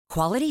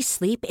Quality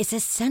sleep is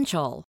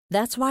essential.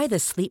 That's why the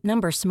Sleep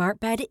Number Smart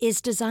Bed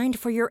is designed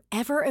for your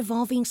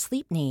ever-evolving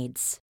sleep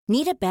needs.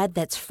 Need a bed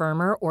that's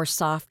firmer or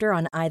softer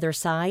on either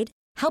side?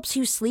 Helps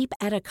you sleep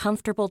at a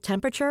comfortable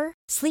temperature?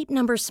 Sleep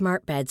Number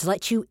Smart Beds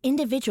let you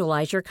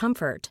individualize your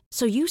comfort,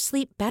 so you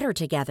sleep better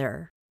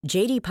together.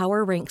 JD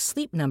Power ranks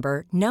Sleep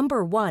Number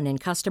 #1 in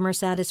customer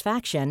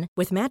satisfaction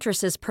with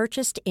mattresses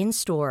purchased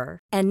in-store.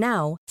 And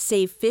now,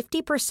 save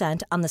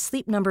 50% on the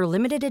Sleep Number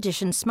Limited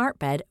Edition Smart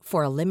Bed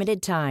for a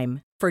limited time.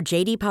 For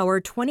JD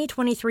Power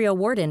 2023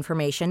 award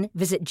information,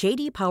 visit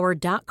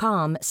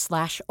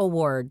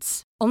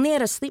jdpower.com/awards. Only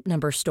at a Sleep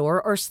Number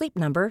store or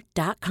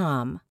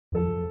sleepnumber.com.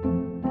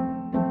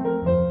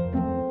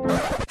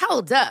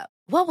 Hold up.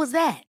 What was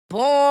that?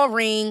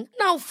 Boring.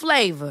 No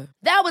flavor.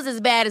 That was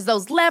as bad as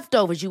those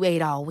leftovers you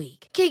ate all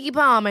week. Keke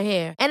Palmer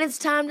here, and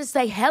it's time to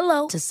say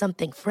hello to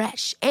something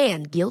fresh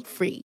and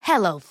guilt-free.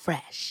 Hello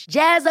Fresh.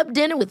 Jazz up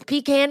dinner with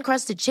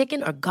pecan-crusted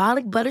chicken or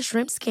garlic butter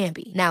shrimp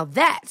scampi. Now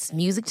that's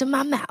music to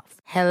my mouth.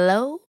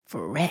 Hello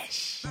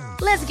Fresh.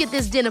 Let's get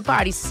this dinner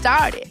party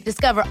started.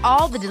 Discover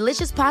all the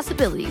delicious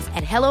possibilities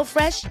at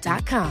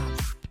hellofresh.com.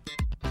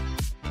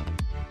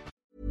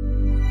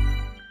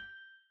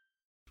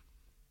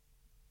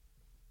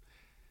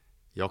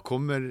 Jag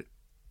kommer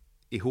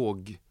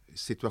ihåg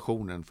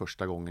situationen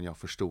första gången jag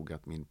förstod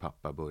att min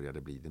pappa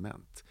började bli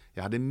dement.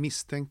 Jag hade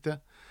misstänkt det.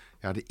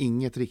 Jag hade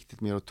inget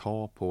riktigt mer att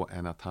ta på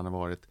än att han har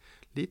varit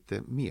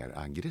lite mer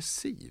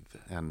aggressiv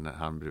än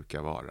han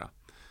brukar vara.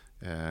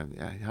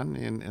 Han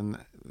är en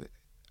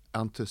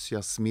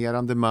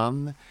entusiasmerande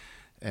man,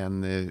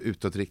 en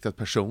utåtriktad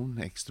person,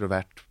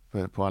 extrovert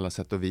på alla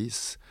sätt och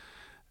vis.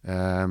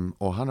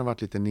 Och han har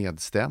varit lite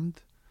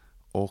nedstämd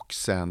och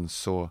sen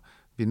så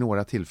vid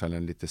några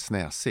tillfällen lite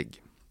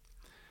snäsig.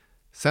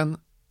 Sen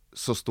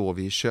så står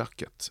vi i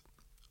köket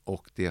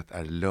och det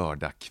är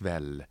lördag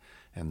kväll,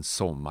 en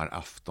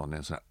sommarafton,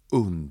 en sån här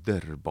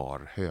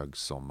underbar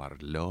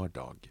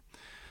högsommarlördag.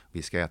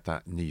 Vi ska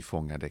äta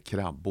nyfångade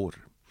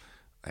krabbor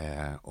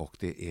och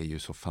det är ju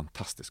så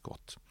fantastiskt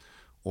gott.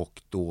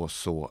 Och då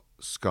så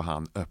ska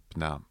han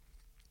öppna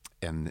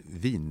en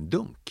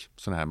vindunk,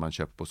 sån här man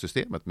köper på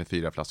systemet med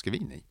 4 flaskor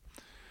vin i.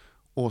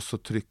 Och så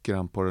trycker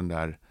han på den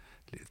där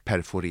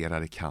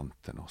perforerade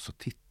kanten och så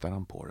tittar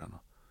han på den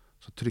och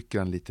så trycker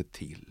han lite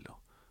till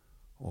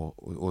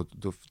och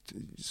då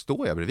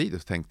står jag bredvid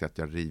och tänkte att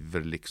jag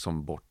river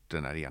liksom bort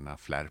den här ena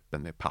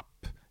flärpen med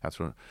papp. Jag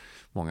tror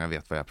många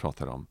vet vad jag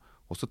pratar om.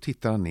 Och så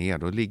tittar han ner,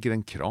 då ligger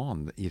en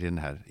kran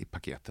i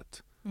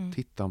paketet.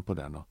 Tittar han på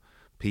den och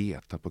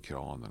petar på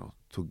kranen och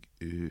tog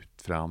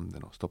fram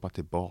den och stoppade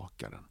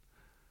tillbaka den.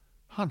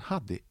 Han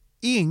hade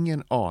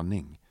ingen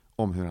aning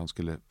om hur han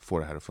skulle få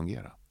det här att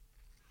fungera.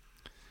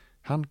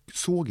 Han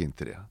såg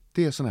inte det.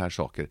 Det är såna här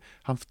saker.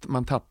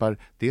 Man tappar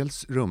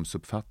dels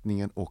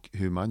rumsuppfattningen och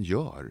hur man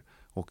gör.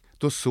 Och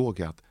då såg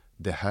jag att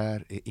det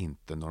här är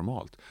inte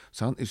normalt.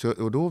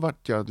 Och då var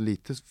jag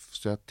lite,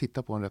 så jag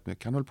tittade på honom rätt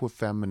mycket. Han höll på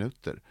 5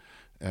 minuter.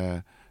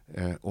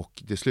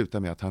 Och det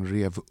slutade med att han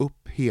rev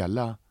upp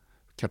hela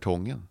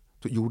kartongen.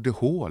 Gjorde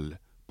hål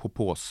på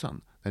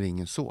påsen när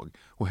ingen såg.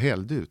 Och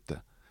hällde ut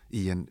det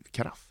i en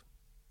karaff.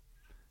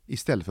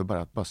 Istället för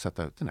att bara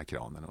sätta ut den här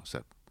kranen och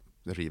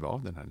riva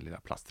av den här lilla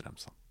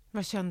plastremsan.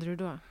 Vad kände du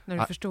då när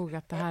du förstod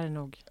att det här är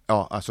nog?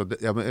 Ja, alltså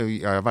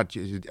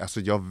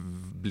jag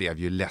blev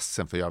ju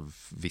ledsen för jag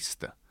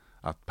visste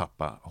att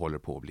pappa håller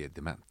på att bli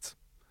dement.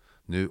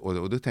 Nu,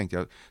 och då tänkte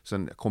jag,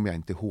 sen kommer jag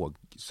inte ihåg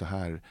så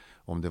här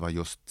om det var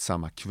just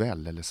samma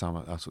kväll eller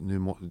samma, alltså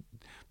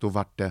då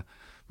var det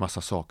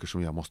massa saker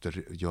som jag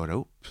måste göra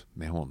upp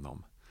med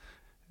honom.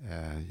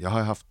 Jag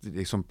har haft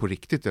liksom på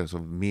riktigt alltså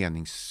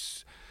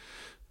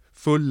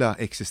fulla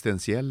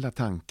existentiella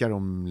tankar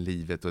om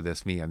livet och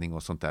dess mening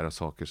och sånt där och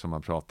saker som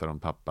man pratar om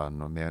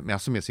pappan och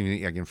med sin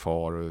egen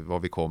far och var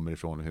vi kommer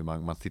ifrån och hur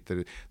man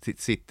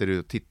sitter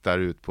och tittar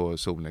ut på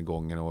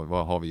solnedgången och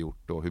vad har vi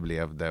gjort och hur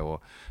blev det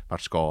och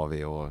vart ska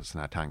vi och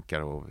såna här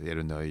tankar och är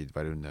du nöjd,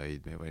 vad är du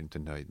nöjd med, vad är du inte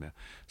nöjd med.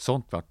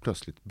 Sånt var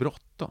plötsligt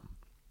bråttom.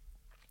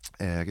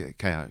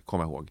 Kan jag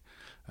komma ihåg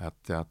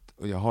att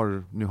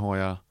nu har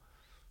jag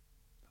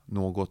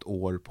något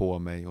år på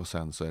mig och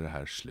sen så är det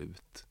här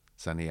slut.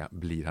 Sen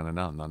blir han en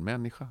annan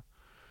människa.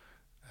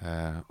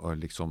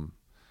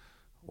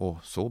 Och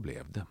så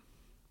blev det.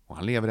 Och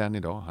han lever än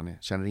idag. Han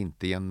känner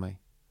inte igen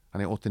mig.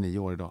 Han är 89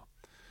 år idag.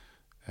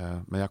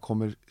 Men jag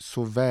kommer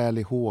så väl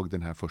ihåg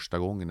den här första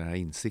gången. Den här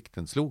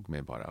insikten slog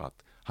mig bara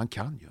att han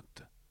kan ju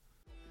inte.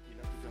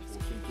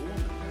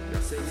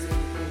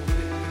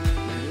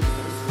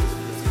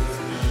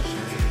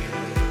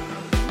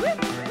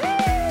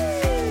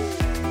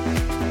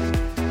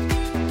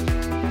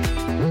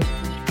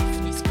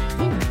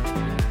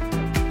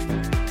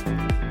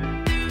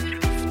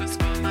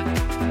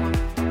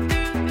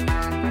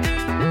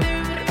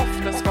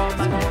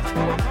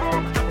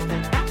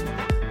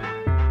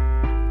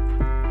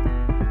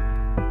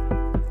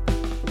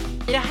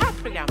 I det här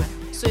programmet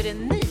så är det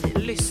ni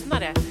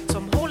lyssnare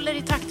som håller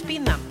i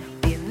taktpinnen.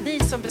 Det är ni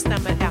som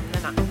bestämmer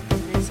ämnena. Det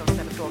är ni som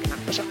ställer frågorna.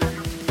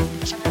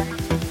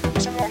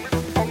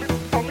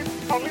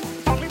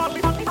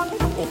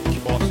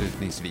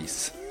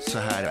 sammanfattningsvis, så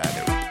här är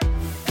det.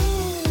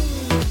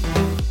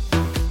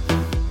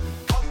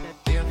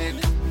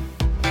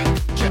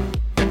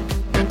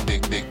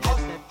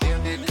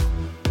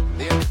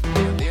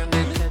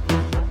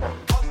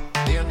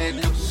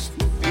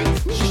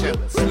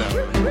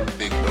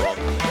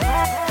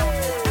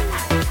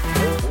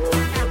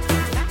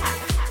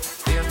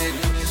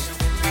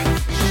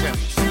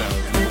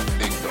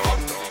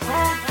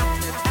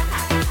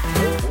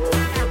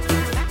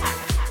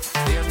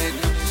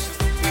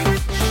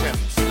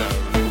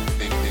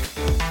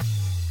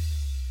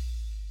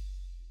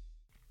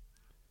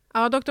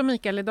 Ja, Dr.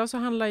 Mikael, idag så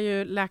handlar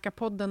ju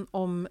Läkarpodden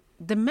om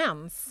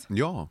demens.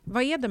 Ja.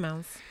 Vad är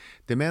demens?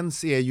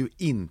 Demens är ju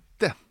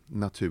inte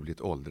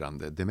naturligt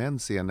åldrande.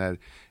 Demens är när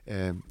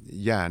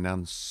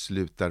hjärnan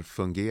slutar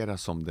fungera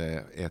som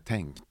det är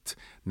tänkt.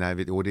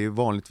 Och det är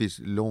vanligtvis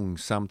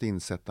långsamt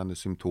insättande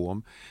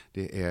symptom.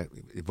 Det är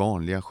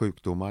vanliga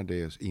sjukdomar.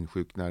 Det är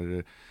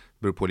insjuknar,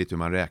 beror på lite hur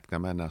man räknar,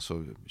 men alltså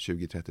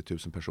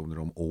 20-30 000 personer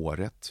om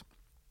året.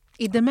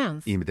 I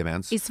demens? I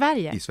demens. I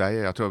Sverige? I Sverige.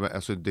 Jag tror,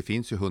 alltså, det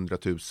finns ju 100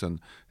 000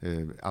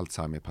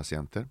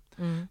 Alzheimer-patienter.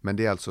 Men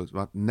det är alltså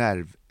att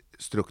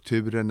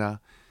nervstrukturerna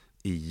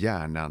i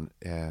hjärnan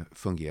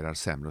fungerar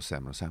sämre och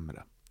sämre och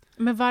sämre.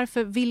 Men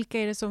varför? Vilka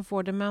är det som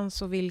får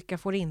demens och vilka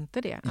får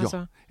inte det?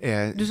 Alltså,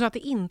 du sa att det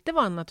inte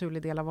var en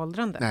naturlig del av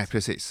åldrandet. Nej,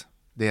 precis.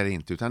 Det är det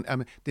inte. Utan,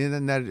 det är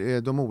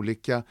när de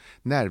olika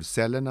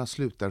nervcellerna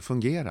slutar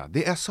fungera.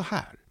 Det är så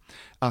här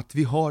att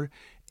vi har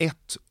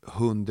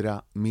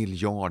 100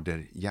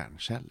 miljarder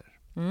hjärnceller.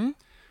 Nu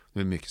är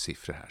det mycket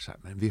siffror här, så här,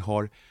 men vi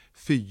har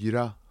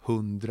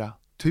 400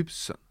 000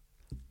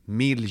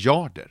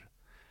 miljarder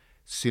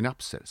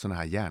synapser, sådana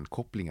här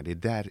hjärnkopplingar. Det är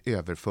där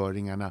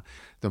överföringarna,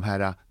 de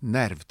här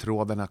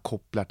nervtrådarna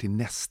kopplar till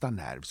nästa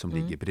nerv som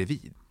ligger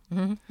bredvid.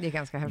 Det är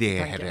ganska häftigt. Det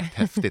är rätt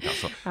häftigt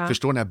alltså. Ja.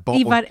 Förstår när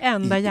I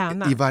varenda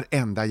hjärna. I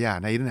varenda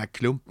hjärna, i den här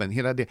klumpen.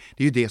 Hela det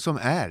är ju det som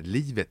är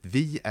livet.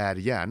 Vi är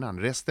hjärnan.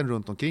 Resten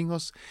runt omkring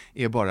oss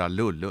är bara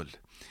lullull.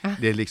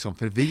 Det är liksom,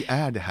 för vi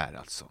är det här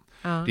alltså.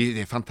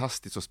 Det är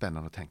fantastiskt och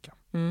spännande att tänka.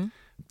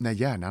 När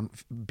hjärnan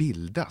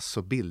bildas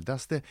så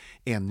bildas det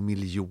 1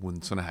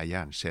 miljon sådana här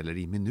hjärnceller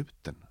i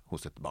minuten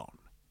hos ett barn.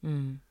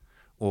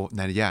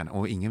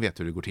 Och ingen vet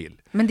hur det går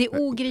till. Men det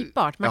är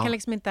ogripbart. Man kan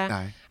liksom inte...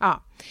 Nej.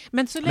 Ja.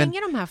 Men så länge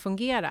de här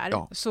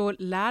fungerar så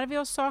lär vi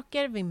oss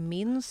saker, vi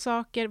minns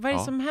saker. Vad är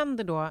det som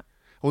händer då?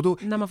 Och då,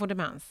 när man får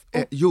demens?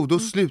 Då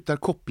slutar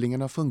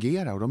kopplingarna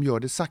fungera och de gör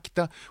det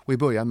sakta och i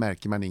början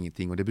märker man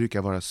ingenting och det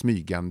brukar vara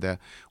smygande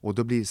och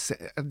då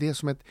blir det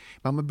som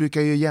man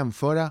brukar ju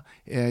jämföra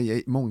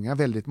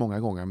väldigt många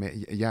gånger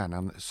med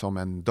hjärnan som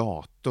en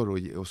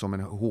dator och som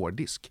en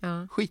hårddisk.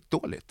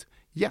 Skitdåligt.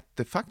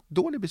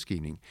 Dålig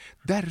beskrivning.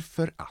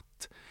 Därför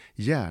att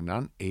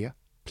hjärnan är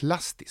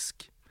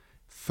plastisk,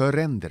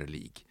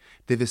 föränderlig.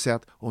 Det vill säga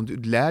att om du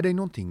lär dig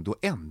någonting, då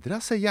ändrar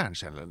sig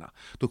hjärncellerna.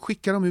 Då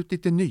skickar de ut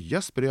lite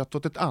nya spröt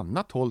åt ett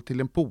annat håll till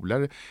en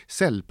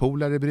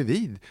cellpolare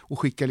bredvid och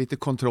skickar lite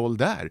kontroll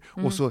där.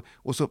 Och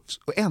så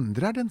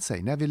ändrar den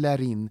sig när vi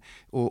lär in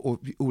och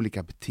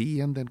olika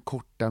beteenden,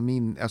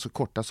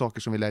 korta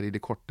saker som vi lär i det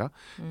korta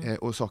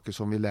och saker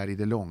som vi lär i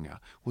det långa.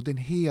 Och den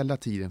hela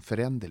tiden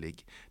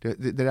föränderlig.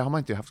 Det har man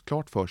inte haft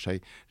klart för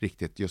sig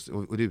riktigt. Just,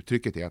 och det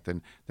uttrycket är att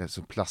den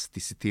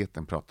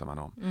plasticiteten pratar man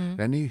om.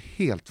 Den är ju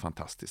helt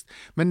fantastisk.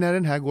 Men när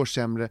den här går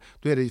sämre,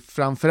 då är det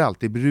framförallt,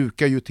 det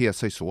brukar ju te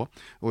sig så.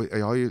 Och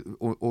jag har ju,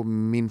 och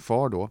min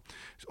far då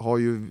har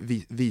ju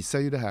visar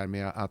ju det här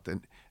med att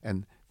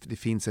det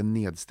finns en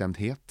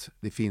nedstämdhet,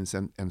 det finns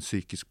en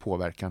psykisk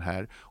påverkan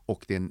här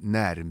och det är en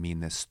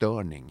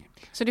närminnesstörning.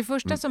 Så det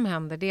första som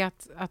händer, det är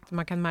att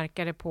man kan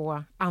märka det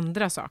på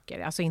andra saker.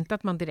 Alltså inte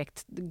att man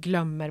direkt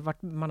glömmer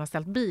vart man har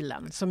ställt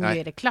bilen, som ju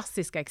är det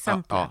klassiska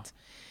exemplet.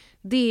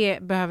 Det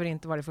behöver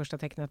inte vara det första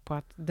tecknet på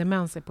att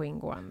demens är på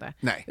ingående.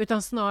 Nej.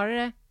 Utan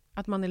snarare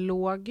att man är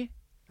låg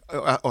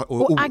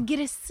och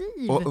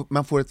aggressiv. Och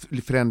man får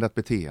ett förändrat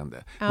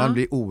beteende. Man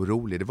blir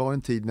orolig. Det var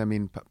en tid när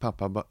min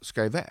pappa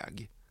ska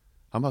iväg.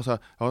 Han bara sa,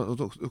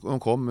 de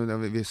kom när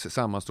vi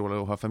sammanstrålar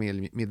och har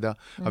familjemiddag.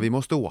 Ja, vi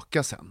måste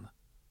åka sen.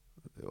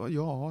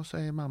 Ja,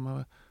 säger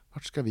mamma.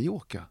 Vart ska vi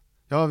åka?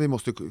 Ja, vi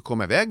måste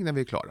komma iväg när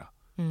vi är klara.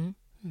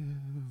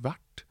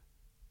 Vart?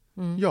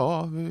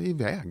 Ja,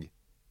 iväg.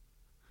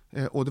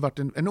 Och det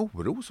var en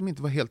oro som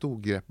inte var helt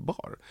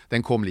ogreppbar.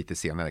 Den kom lite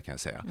senare kan jag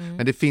säga.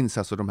 Men det finns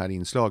alltså de här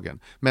inslagen.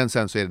 Men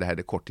sen så är det här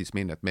det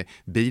korttidsminnet med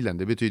bilen.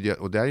 Det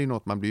betyder, och det är ju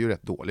något, man blir ju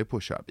rätt dålig på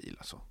att köra bil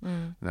alltså.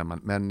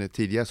 Men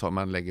tidigare så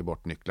man lägger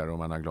bort nycklar och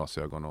man har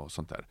glasögon och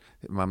sånt där.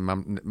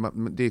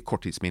 Det är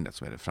korttidsminnet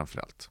som är det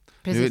framförallt.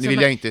 Nu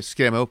vill jag inte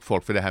skrämma upp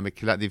folk för det här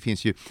med, det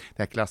finns ju det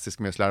här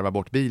klassiska med att slarva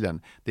bort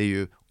bilen. Det är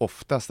ju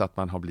oftast att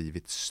man har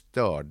blivit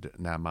störd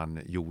när man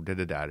gjorde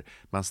det där.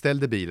 Man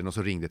ställde bilen och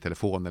så ringde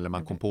telefonen eller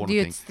man kom på någonting.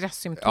 Det är ju ett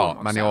stresssymptom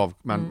också.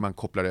 Man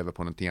kopplar över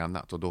på någonting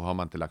annat och då har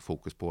man inte lagt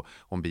fokus på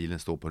om bilen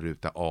står på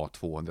ruta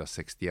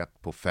A261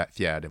 på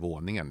 4:e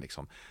våningen.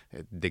 Liksom.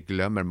 Det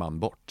glömmer man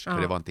bort,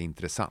 för det var inte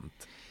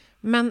intressant.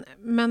 Men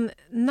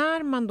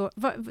när man då...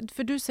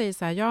 För du säger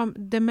så här, ja,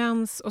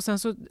 demens och sen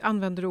så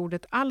använder du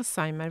ordet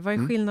Alzheimer. Vad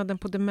är skillnaden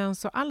på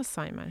demens och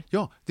Alzheimer?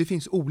 Ja, det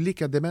finns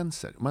olika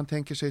demenser. Man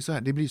tänker sig så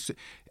här,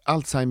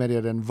 Alzheimer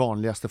är den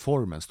vanligaste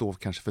formen, står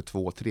kanske för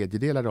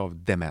 2/3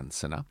 av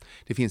demenserna.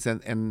 Det finns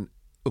en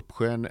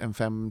uppsjö, en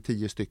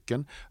 5-10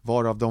 stycken,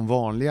 varav de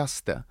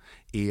vanligaste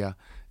är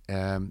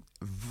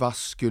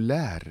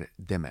vaskulär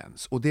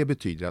demens. Och det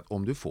betyder att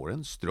om du får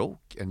en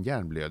stroke, en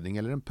hjärnblödning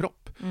eller en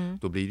propp,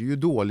 då blir det ju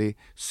dålig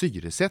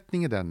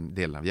syresättning i den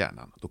delen av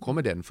hjärnan. Då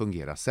kommer den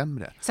fungera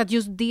sämre. Så att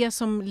just det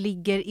som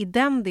ligger i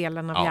den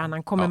delen av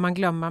hjärnan kommer man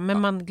glömma,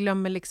 men man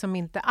glömmer liksom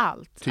inte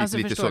allt. Typ alltså,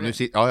 lite så.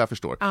 Jag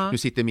förstår. Nu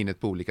sitter minnet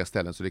på olika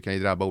ställen så det kan ju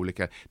drabba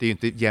olika. Det är ju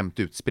inte jämnt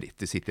utspritt.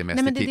 Det sitter mest.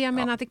 Nej, men det är det jag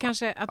menar, att det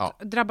kanske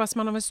drabbas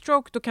man av en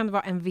stroke, då kan det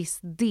vara en viss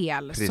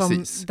del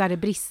där det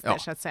brister,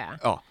 så att säga.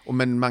 Ja,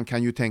 men man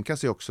kan ju tänka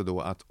sig också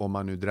då att om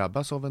man nu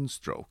drabbas av en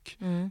stroke,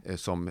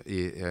 som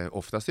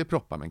oftast är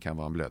proppar men kan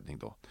vara en blödning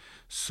då,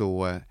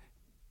 så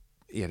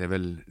är det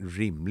väl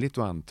rimligt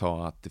att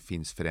anta att det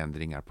finns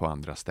förändringar på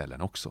andra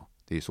ställen också.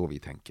 Det är så vi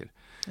tänker.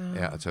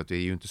 Alltså att det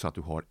är ju inte så att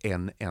du har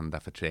en enda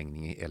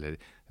förträngning eller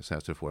så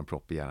att du får en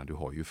propp i hjärnan, du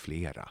har ju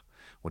flera.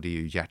 Och det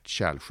är ju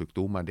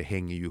hjärt-kärlsjukdomar, det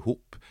hänger ju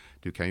ihop.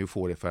 Du kan ju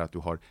få det för att du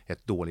har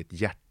ett dåligt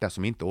hjärta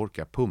som inte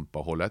orkar pumpa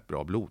och hålla ett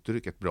bra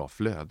blodtryck, ett bra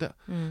flöde.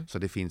 Så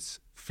det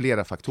finns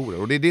flera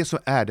faktorer och det är det som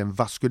är den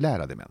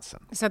vaskulära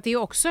demensen. Så att det är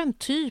också en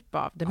typ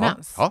av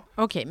demens? Ja.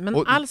 Okej, men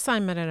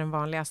Alzheimer är den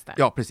vanligaste?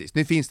 Ja, precis.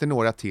 Nu finns det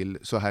några till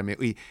så här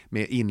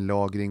med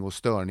inlagring och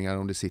störningar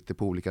om det sitter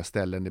på olika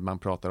ställen. Man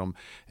pratar om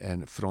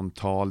en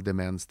frontal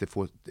demens,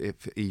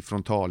 i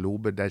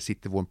frontallober, där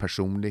sitter vår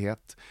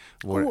personlighet.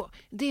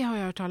 Det har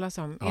jag hört talas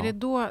om. Ja. Är det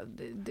då,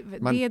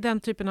 det är den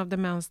typen av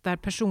demens där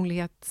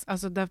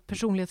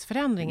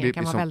personlighetsförändringen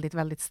kan vara väldigt,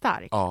 väldigt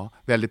stark? Ja,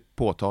 väldigt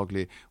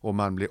påtaglig och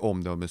man blir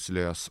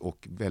omdömeslös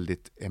och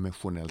väldigt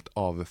emotionellt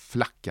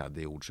avflackad,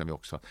 det ord som vi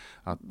också...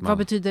 Vad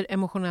betyder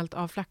emotionellt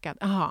avflackad?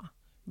 Aha,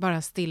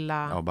 bara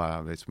stilla... Ja,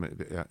 bara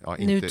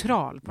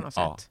neutral på något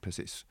sätt. Ja,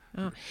 precis.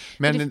 Ja.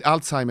 Men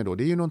Alzheimer då,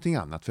 det är ju någonting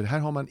annat. För här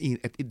har man det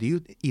är ju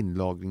en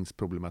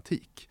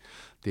inlagringsproblematik.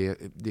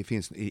 Det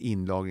finns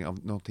inlagring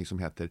av någonting som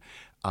heter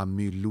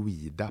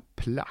amyloida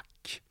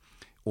plack.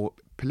 Och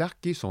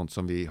plack är sånt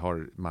som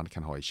man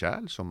kan ha i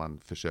kärl, som man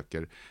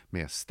försöker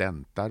med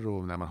stentar,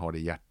 och när man har det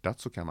i hjärtat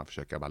så kan man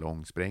försöka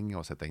ballongsprängja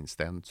och sätta in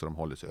stent så de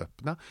håller sig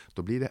öppna.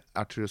 Då blir det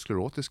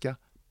arteriosklerotiska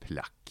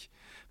plack.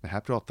 Men här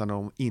pratar man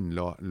om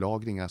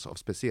inlagring av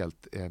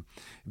speciellt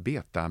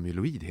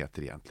beta-amyloid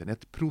heter det egentligen.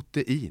 Ett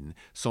protein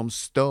som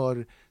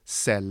stör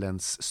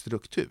cellens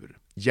struktur,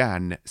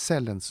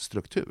 hjärncellens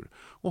struktur.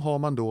 Och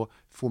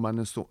får man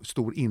en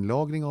stor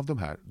inlagring av de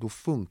här, då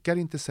funkar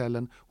inte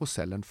cellen och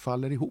cellen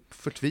faller ihop,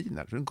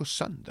 förtvinar, den går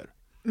sönder.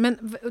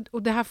 Men,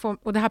 och det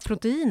här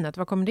proteinet,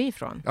 var kommer det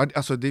ifrån? Ja,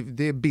 alltså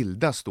det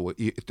bildas då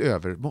i ett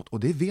övermått och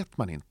det vet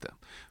man inte.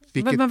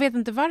 Man vet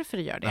inte varför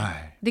det gör det.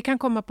 Nej. Det kan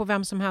komma på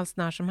vem som helst,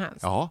 när som helst.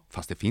 Ja,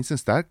 fast det finns en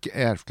stark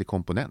ärftlig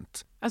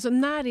komponent. Alltså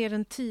när är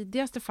den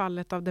tidigaste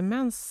fallet av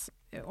demens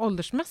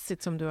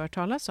åldersmässigt som du har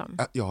talat om?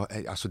 Ja,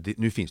 alltså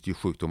nu finns det ju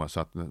sjukdomar så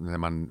att när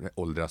man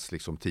åldras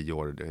liksom 10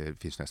 år,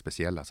 det finns några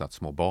speciella, så att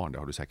små barn, det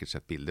har du säkert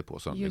sett bilder på,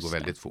 så det går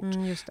väldigt fort.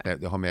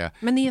 Det har med,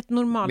 men i ett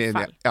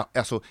normalfall?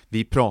 Alltså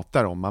vi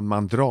pratar om,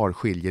 man drar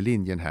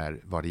skiljelinjen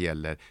här vad det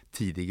gäller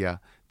tidiga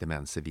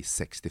demenser vid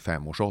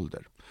 65 års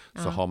ålder.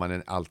 Så har man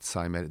en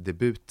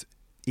Alzheimer-debut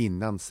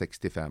innan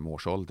 65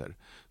 års ålder,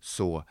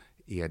 så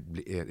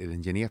är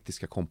den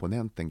genetiska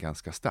komponenten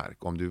ganska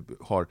stark. Om du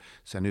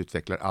sen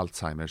utvecklar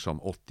Alzheimer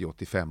som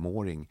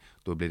 80-85-åring,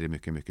 då blir det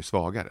mycket, mycket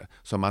svagare.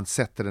 Så man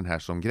sätter den här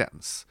som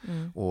gräns.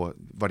 Och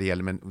vad det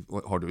gäller, men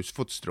har du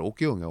fått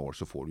stroke i unga år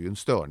så får du ju en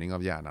störning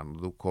av hjärnan,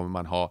 och då kommer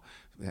man ha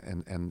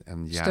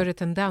en större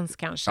tendens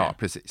kanske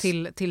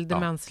till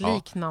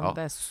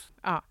demensliknande.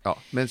 Ja,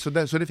 men så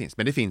det finns.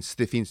 Men det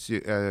finns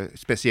ju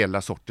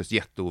speciella sorters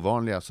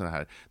jätteovanliga sådana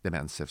här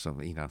demenser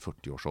som innan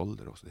 40 års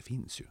ålder. Och så det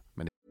finns ju.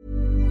 Men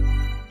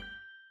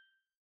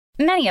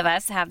Many of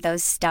us have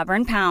those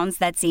stubborn pounds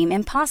that seem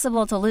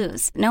impossible to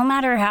lose, no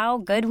matter how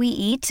good we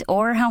eat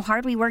or how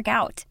hard we work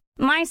out.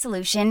 My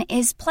solution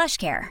is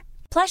PlushCare.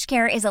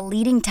 PlushCare is a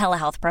leading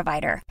telehealth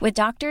provider with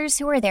doctors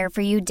who are there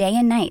for you day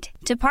and night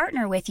to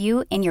partner with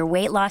you in your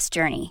weight loss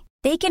journey.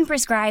 They can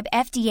prescribe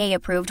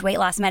FDA-approved weight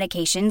loss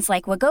medications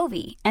like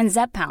Wegovy and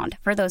Zepbound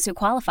for those who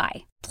qualify.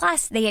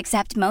 Plus, they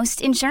accept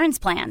most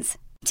insurance plans.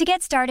 To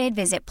get started,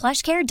 visit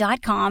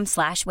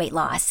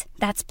plushcare.com/weightloss.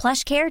 That's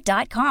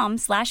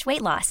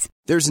plushcare.com/weightloss.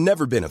 There's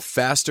never been a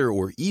faster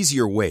or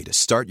easier way to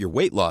start your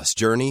weight loss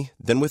journey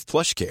than with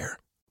PlushCare.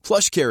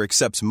 PlushCare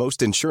accepts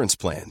most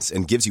insurance plans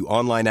and gives you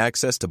online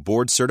access to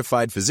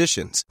board-certified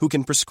physicians who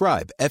can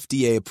prescribe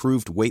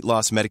FDA-approved weight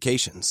loss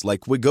medications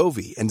like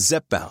Wegovy and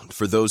Zepbound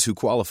for those who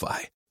qualify.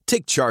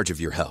 Take charge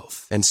of your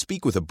health and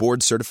speak with a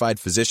board-certified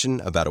physician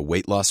about a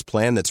weight loss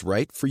plan that's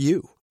right for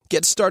you.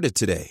 Get started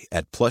today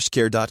at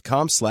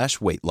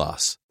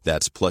plushcare.com/weightloss.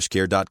 That's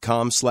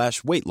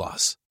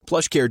plushcare.com/weightloss.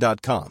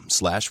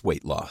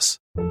 plushcare.com/weightloss.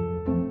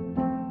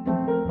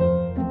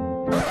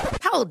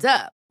 Hold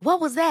up.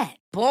 What was that?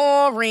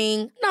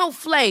 Boring. No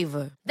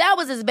flavor. That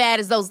was as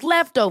bad as those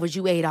leftovers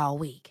you ate all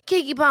week.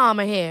 Keke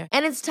Palmer here,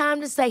 and it's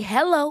time to say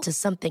hello to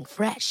something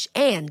fresh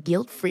and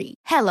guilt-free.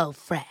 Hello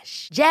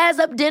Fresh. Jazz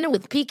up dinner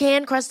with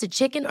pecan-crusted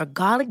chicken or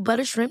garlic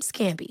butter shrimp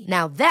scampi.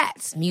 Now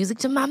that's music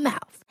to my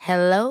mouth.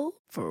 Hello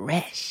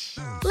Fresh.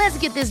 Let's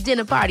get this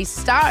dinner party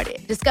started.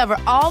 Discover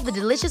all the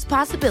delicious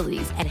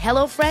possibilities at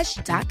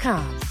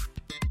hellofresh.com.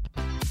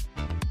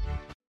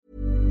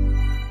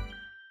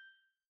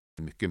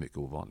 Mycket, mycket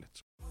ovanligt.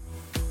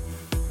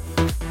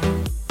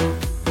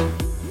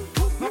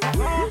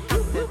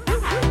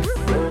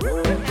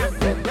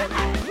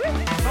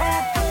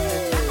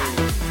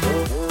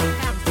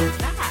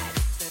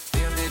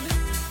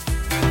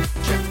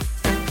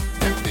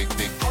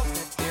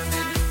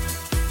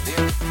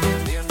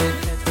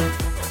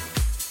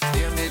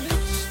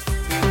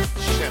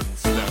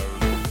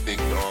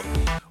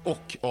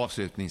 Och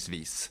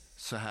avslutningsvis,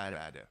 så här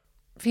är det.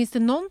 Finns det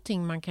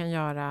någonting man kan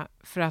göra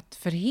för att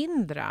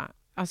förhindra,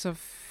 alltså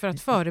för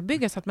att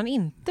förebygga så att man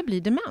inte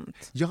blir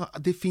dement? Ja,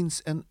 det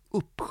finns en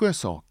uppsjö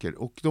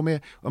saker och de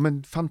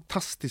är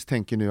fantastiskt,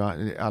 tänker nu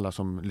alla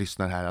som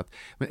lyssnar här, att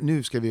men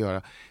nu ska vi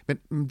göra,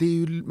 men det är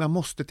ju, man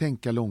måste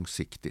tänka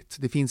långsiktigt.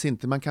 Det finns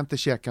inte, man kan inte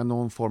käka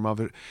någon form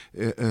av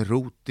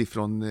rot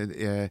ifrån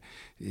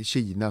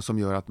Kina som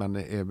gör att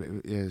man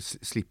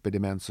slipper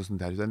demens och sånt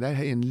där, utan det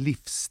här är en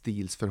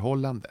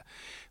livsstilsförhållande.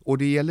 Och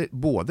det gäller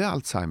både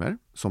Alzheimer,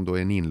 som då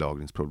är en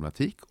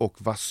inlagringsproblematik,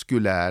 och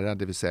vaskulära,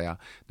 det vill säga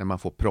när man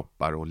får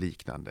proppar och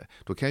liknande.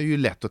 Då kan ju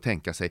lätt att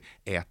tänka sig,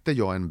 äter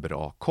jag en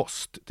bra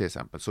kost till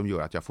exempel, som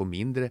gör att jag får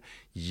mindre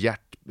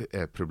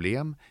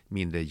hjärtproblem,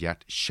 mindre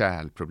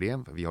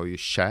hjärt-kärlproblem. Vi har ju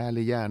kärl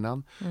i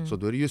hjärnan, så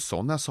då är det ju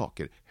sådana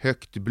saker.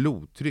 Högt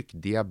blodtryck,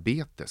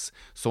 diabetes,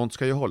 sånt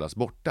ska ju hållas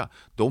borta.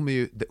 De är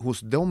ju, hos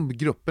de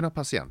grupperna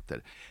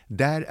patienter,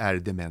 där är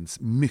demens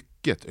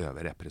mycket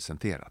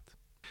överrepresenterat.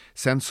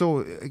 Sen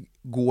så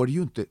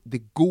det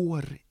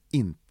går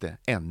inte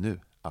ännu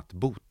att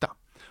bota.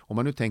 Om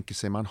man nu tänker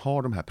sig, man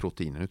har de här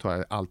proteinerna, nu tar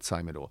jag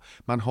Alzheimer då.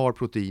 Man har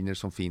proteiner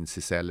som finns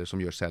i celler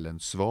som gör cellen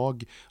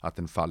svag, att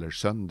den faller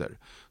sönder.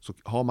 Så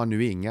har man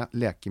nu inga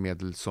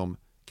läkemedel som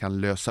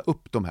kan lösa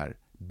upp de här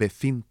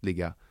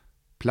befintliga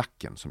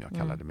placken, som jag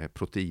kallar det, med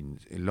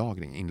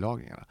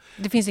inlagringarna.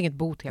 Det finns inget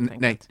bot helt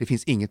enkelt? Nej, det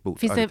finns inget bot.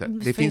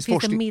 Finns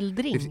det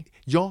mildring?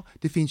 Ja,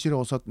 det finns ju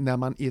då så att när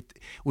man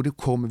och då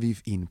kommer vi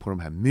in på de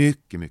här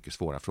mycket, mycket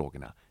svåra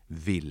frågorna.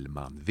 Vill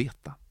man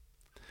veta?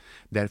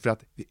 Därför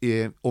att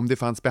om det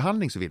fanns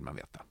behandling så vill man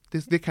veta.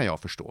 Det kan jag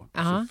förstå,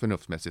 så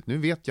förnuftsmässigt. Nu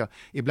vet jag,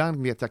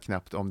 ibland vet jag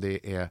knappt om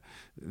det är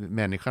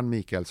människan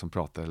Mikael som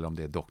pratar eller om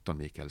det är doktorn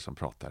Mikael som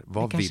pratar.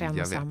 Vad vill jag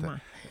veta?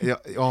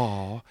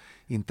 Ja,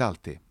 inte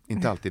alltid.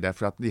 Inte alltid,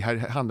 därför att det här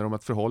handlar om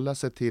att förhålla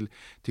sig till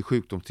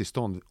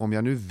sjukdomstillstånd. Om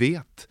jag nu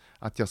vet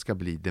att jag ska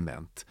bli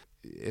dement,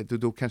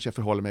 då kanske jag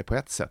förhåller mig på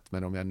ett sätt,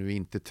 men om jag nu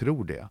inte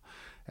tror det.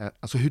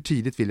 Alltså hur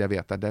tidigt vill jag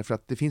veta? Därför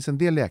att det finns en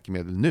del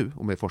läkemedel nu,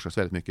 och det forskas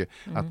väldigt mycket,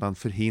 att man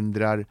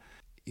förhindrar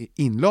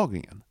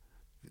inlagringen.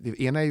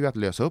 Det ena är ju att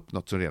lösa upp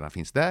något som redan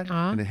finns där.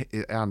 Men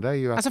det andra är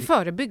ju att... Alltså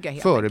förebygga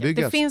helt enkelt.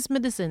 Det finns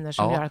mediciner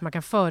som gör att man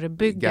kan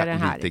förebygga det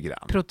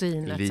här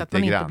proteinet så att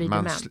man inte blir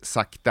dement. Man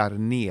saktar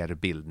ner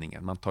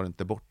bildningen, man tar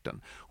inte bort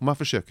den. Och man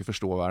försöker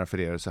förstå varför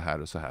det är så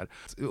här och så här.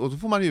 Och då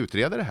får man ju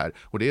utreda det här.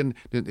 Och det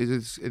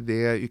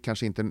är ju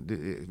kanske inte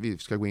vi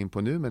ska gå in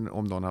på nu, men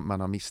om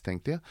man har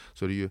misstänkt det,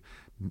 så är det ju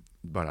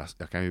bara,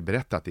 jag kan ju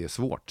berätta att det är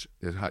svårt.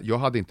 Jag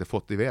hade inte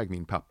fått iväg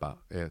min pappa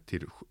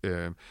till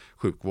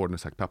sjukvården och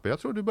sagt, pappa, jag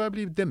tror du börjar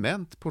bli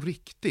dement på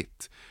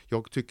riktigt.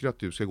 Jag tycker att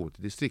du ska gå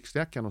till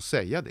distriktsläkaren och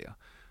säga det.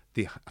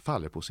 Det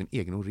faller på sin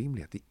egen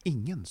orimlighet. Det är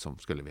ingen som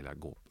skulle vilja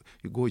gå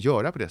och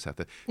göra på det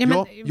sättet.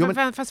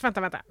 Fast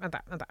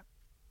vänta.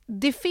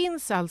 Det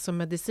finns alltså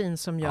medicin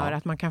som gör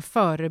att man kan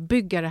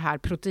förebygga det här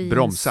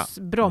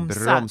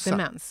bromsa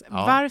demens.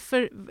 Ja.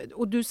 Varför?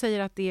 Och du säger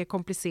att det är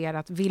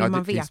komplicerat. Vill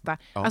man veta?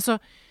 Alltså,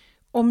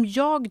 om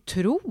jag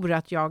tror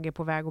att jag är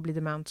på väg att bli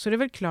dement, så är det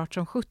väl klart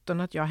som 17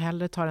 att jag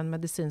hellre tar en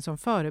medicin som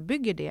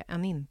förebygger det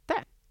än inte.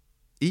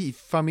 I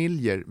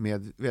familjer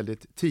med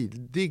väldigt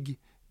tidig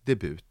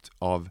debut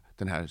av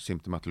den här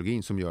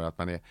symptomatologin som gör att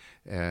man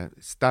är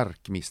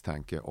stark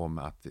misstanke om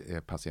att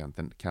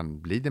patienten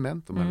kan bli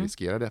dement, om man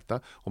riskerar detta,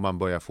 och man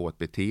börjar få ett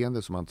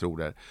beteende som man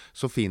tror är,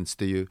 så finns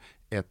det ju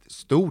ett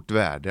stort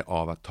värde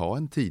av att ta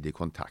en tidig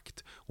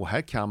kontakt. Och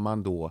här kan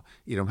man då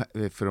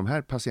för de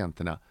här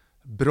patienterna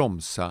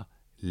bromsa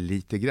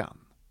lite grann.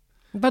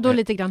 Vadå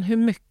lite grann? Hur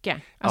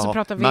mycket? Alltså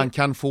pratar vi... Man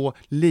kan få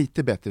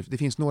lite bättre. Det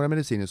finns några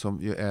mediciner som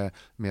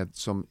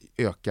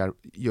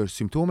gör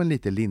symptomen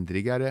lite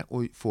lindrigare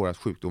och får att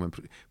sjukdomen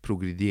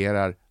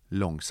progrederar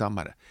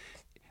långsammare.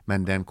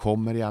 Men den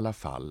kommer i alla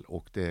fall.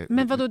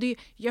 Men vadå,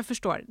 jag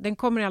förstår. Den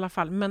kommer i alla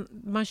fall, men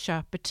man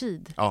köper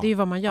tid. Det är ju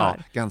vad man gör.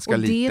 Ja, ganska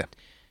lite.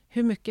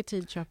 Hur mycket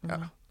tid köper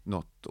man?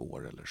 Något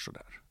år eller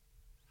sådär.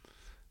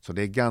 Så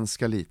det är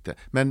ganska lite.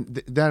 Men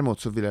däremot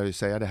så vill jag ju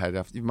säga det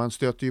här, man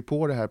stöter ju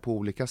på det här på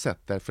olika sätt.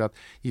 Därför att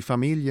i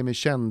familjer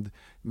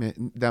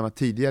där man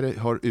tidigare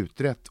har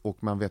utrett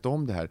och man vet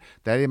om det här,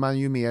 där är man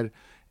ju mer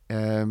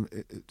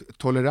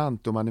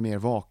tolerant och man är mer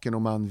vaken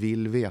och man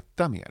vill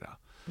veta mera.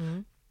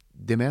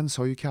 Demens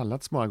har ju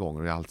kallats många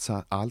gånger,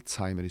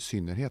 Alzheimer i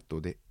synnerhet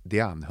då,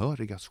 det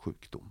anhörigas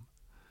sjukdom.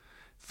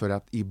 För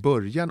att i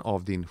början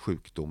av din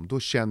sjukdom, då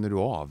känner du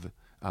av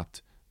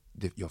att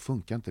jag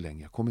funkar inte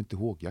längre, jag kommer inte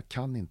ihåg, jag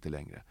kan inte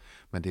längre.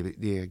 Men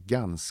det är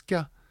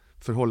ganska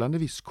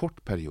förhållandevis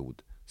kort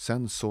period,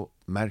 sen så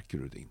märker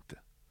du det inte.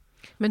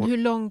 Men hur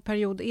lång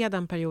period är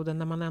den perioden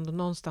när man ändå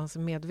någonstans är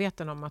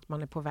medveten om att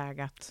man är på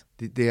väg att...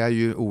 Det är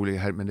ju olika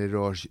här, men det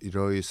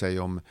rör ju sig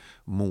om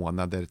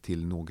månader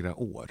till några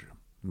år.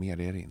 Mer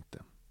är det inte.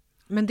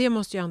 Men det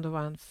måste ju ändå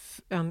vara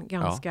en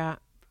ganska,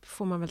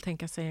 får man väl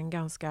tänka sig, en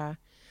ganska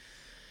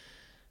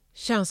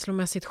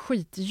känslomässigt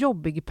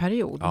skitjobbig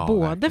period.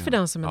 Både verkligen. För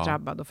den som är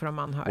drabbad och för de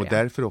anhöriga. Och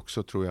därför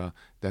också tror jag,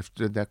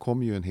 där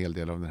kommer ju en hel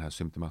del av den här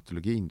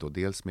symptomatologin då.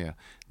 Dels med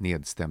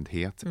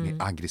nedstämdhet,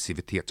 med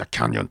aggressivitet. Jag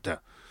kan ju inte!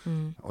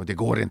 Och det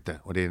går inte.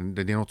 Och det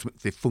är något som,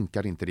 det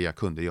funkar inte det jag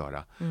kunde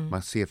göra.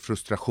 Man ser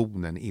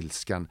frustrationen,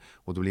 ilskan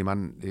och då blir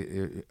man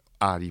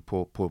arg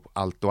på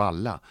allt och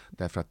alla.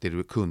 Därför att det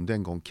du kunde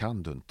en gång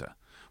kan du inte.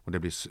 Och det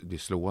blir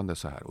slående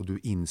så här. Och du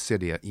inser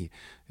det i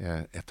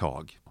ett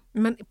tag.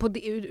 Men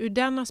ur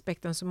den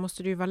aspekten så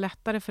måste det ju vara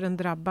lättare för den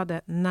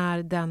drabbade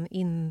när den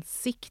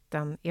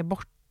insikten är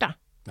borta.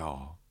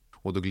 Ja,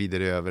 och då glider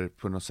det över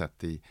på något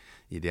sätt i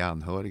det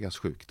anhörigas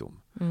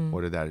sjukdom.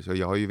 Och det där. Så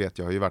jag har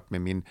ju varit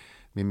med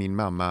min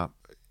mamma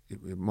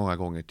många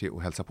gånger till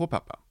att hälsa på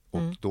pappa.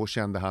 Och då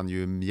kände han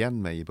ju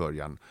igen mig i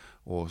början.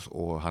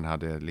 Och han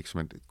hade liksom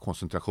en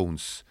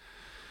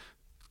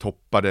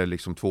koncentrationstoppade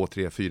liksom 2,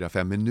 3, 4,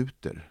 5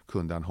 minuter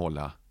kunde han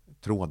hålla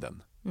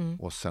tråden.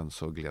 Och sen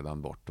så gled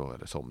han bort då,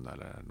 eller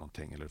somnade eller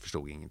någonting, eller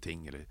förstod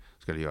ingenting eller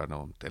skulle göra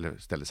något, eller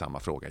ställde samma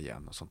fråga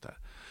igen och sånt där.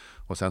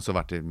 Och sen så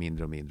var det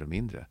mindre och mindre och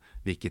mindre,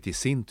 vilket i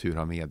sin tur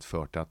har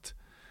medfört att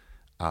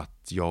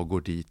jag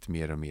går dit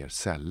mer och mer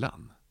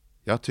sällan.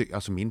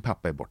 Alltså min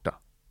pappa är borta.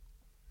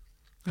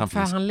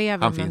 Han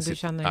lever, men du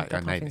känner inte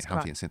att han finns kvar? Nej,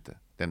 han finns inte.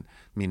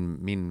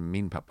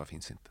 Min pappa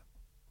finns inte.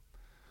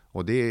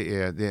 Och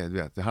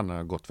det han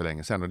har gått för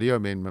länge sedan. Och det gör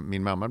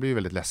min mamma blir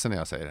väldigt ledsen när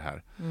jag säger det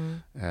här.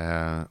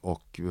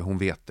 Och hon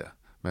vet det.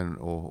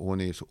 Och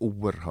hon är så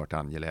oerhört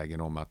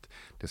angelägen om att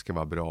det ska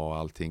vara bra och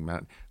allting.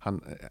 Men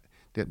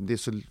det är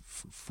så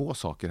få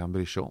saker han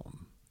bryr sig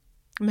om.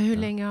 Men hur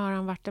länge har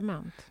han varit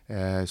dement?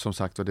 Som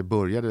sagt, och det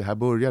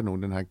började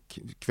nog den här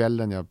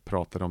kvällen jag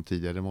pratade om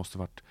tidigare. Det måste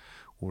ha varit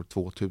år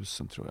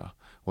 2000 tror jag.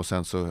 Och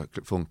sen så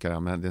funkar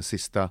han. Men den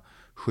sista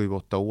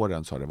 7-8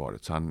 åren så har det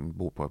varit. Så han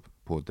bor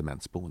på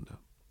demensboende.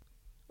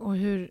 Och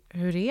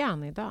hur är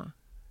han idag?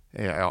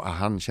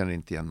 Han känner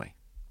inte igen mig.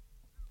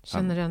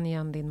 Känner han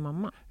igen din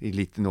mamma?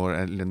 I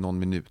någon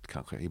minut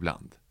kanske,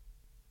 ibland.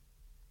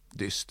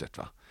 Dystert,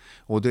 va?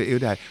 Och det är ju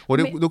det här. Och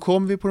då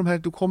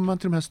kommer man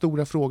till de här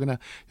stora frågorna.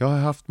 Jag har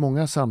haft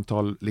många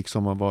samtal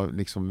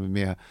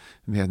med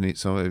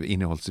så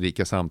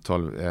innehållsrika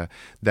samtal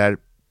där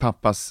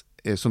pappas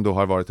som då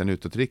har varit en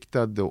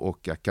utåtriktad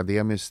och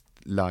akademiskt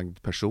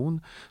lagd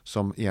person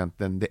som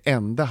egentligen det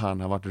enda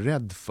han har varit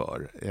rädd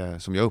för,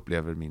 som jag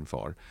upplever min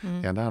far,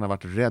 det enda han har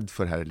varit rädd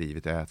för här i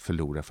livet är att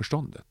förlora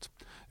förståndet.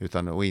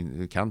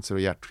 Cancer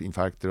och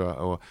hjärtinfarkter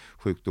och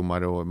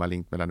sjukdomar och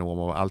malignt melanom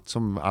och allt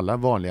som alla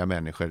vanliga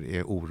människor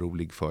är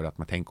orolig för, att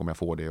man tänker om jag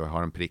får det och jag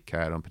har en prick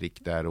här och en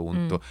prick där och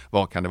ont och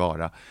vad kan det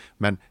vara.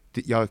 Men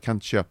jag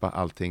kan köpa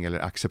allting, eller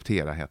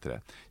acceptera heter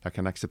det. Jag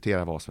kan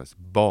acceptera vad som helst,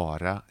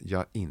 bara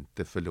jag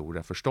inte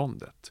förlorar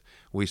förståndet.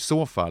 Och i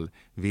så fall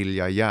vill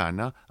jag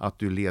gärna att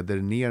du leder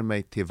ner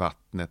mig till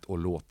vattnet och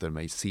låter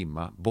mig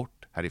simma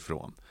bort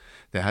härifrån.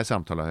 Det här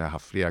samtalet har jag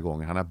haft flera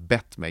gånger. Han har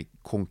bett mig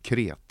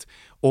konkret,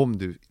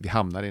 om vi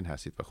hamnar i den här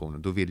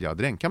situationen, då vill jag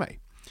dränka mig.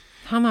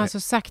 Han har alltså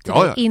sagt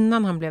det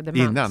innan han blev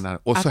dement.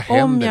 Och så att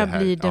om jag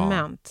blir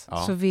dement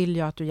så vill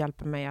jag att du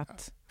hjälper mig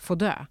att få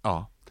dö.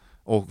 Ja.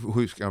 Och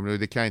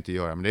det kan jag inte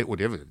göra, men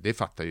det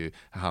fattar ju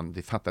han.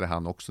 Det fattade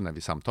han också när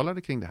vi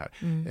samtalade kring det här.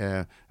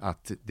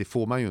 Att det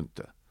får man ju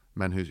inte.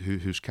 Men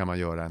hur ska man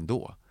göra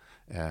ändå?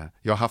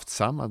 Jag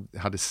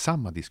hade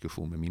samma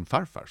diskussion med min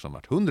farfar som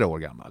var 100 år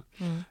gammal.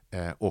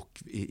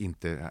 Och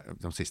inte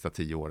de sista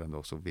 10 åren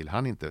då, så vill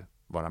han inte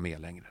vara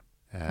med längre.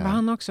 Var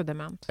han också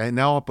dement? Nej,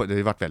 det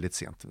har varit väldigt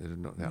sent.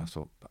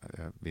 Alltså,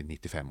 vid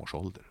 95 års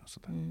ålder. Och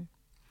sådär.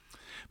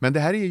 Men det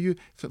här är ju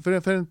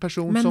för en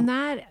person som...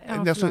 när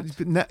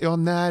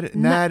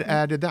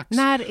är det dags?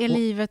 När är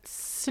livet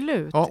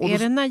slut? Är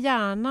det när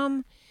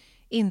hjärnan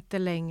inte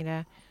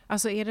längre...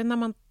 Alltså är det när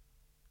man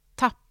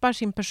tappar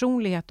sin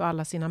personlighet och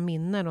alla sina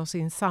minnen och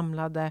sin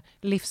samlade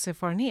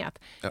livserfarenhet?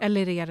 Ja.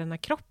 Eller är det när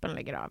kroppen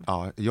lägger av?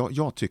 Ja,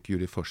 jag tycker ju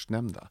det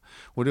förstnämnda.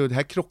 Och det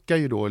här krockar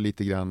ju då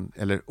lite grann,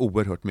 eller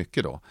oerhört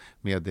mycket då,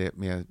 med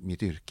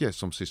mitt yrke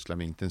som sysslar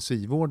med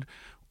intensivvård.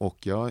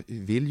 Och jag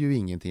vill ju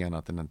ingenting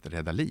annat än att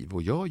rädda liv,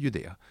 och gör ju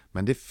det.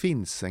 Men det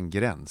finns en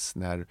gräns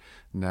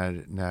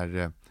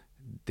när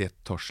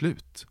det tar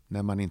slut.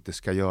 När man inte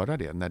ska göra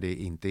det. När det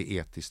inte är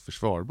etiskt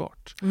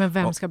försvarbart. Men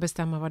vem ska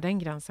bestämma var den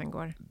gränsen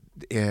går?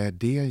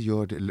 Det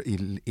gör det,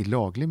 i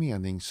laglig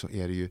mening så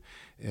är det ju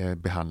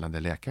behandlande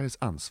läkares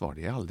ansvar.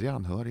 Det är aldrig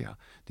anhöriga.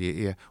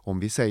 Det är, om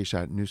vi säger så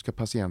här, nu ska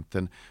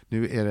patienten,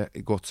 nu är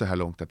det gått så här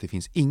långt att det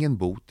finns ingen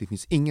bot, det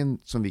finns ingen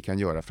som vi kan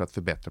göra för att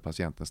förbättra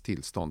patientens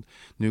tillstånd.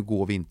 Nu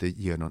går vi inte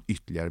ge någon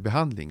ytterligare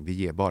behandling. Vi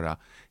ger bara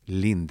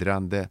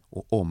lindrande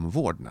och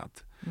omvårdnad.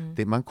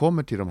 Man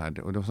kommer till de här,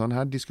 och sådana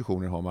här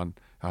diskussioner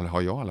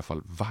har jag i alla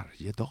fall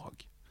varje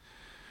dag.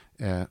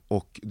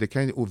 Och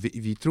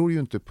vi tror ju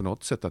inte på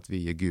något sätt att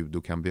vi är Gud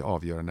och kan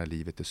avgöra när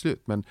livet är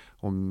slut. Men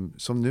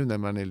som nu när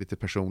man är lite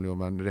personlig och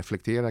man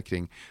reflekterar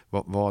kring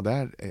vad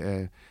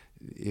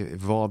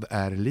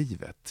är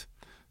livet?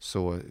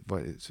 Så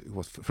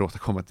för att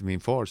återkomma till min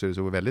far så är det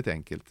så väldigt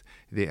enkelt.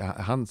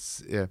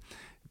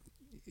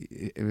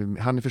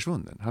 Han är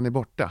försvunnen, han är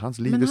borta, hans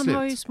liv är slut. Men han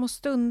har ju små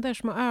stunder,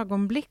 små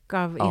ögonblick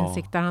av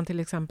insikt där han till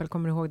exempel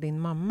kommer ihåg din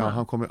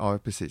mamma. Ja,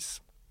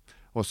 precis.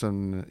 Och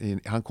sen,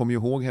 han kommer ju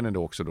ihåg henne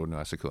då också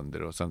några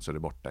sekunder och sen så är det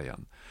borta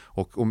igen.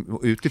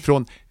 Och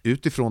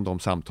utifrån de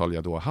samtal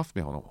jag då har haft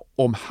med honom,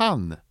 om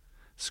han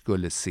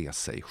skulle se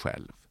sig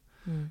själv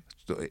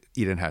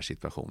i den här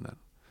situationen,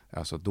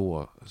 alltså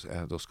då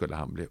skulle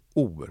han bli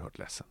oerhört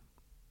ledsen.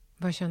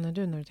 Vad känner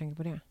du när du tänker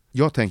på det?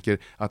 Jag tänker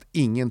att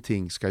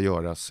ingenting ska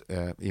göras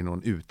i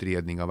någon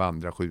utredning av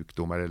andra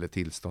sjukdomar eller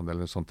tillstånd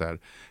eller sånt där.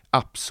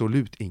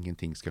 Absolut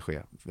ingenting ska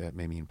ske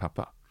med min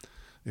pappa.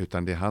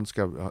 Utan han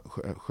ska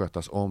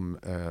skötas om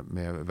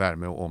med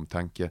värme och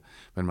omtanke.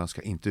 Men man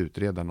ska inte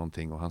utreda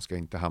någonting och han ska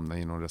inte hamna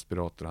i någon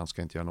respirator. Han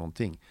ska inte göra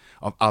någonting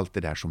av allt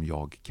det där som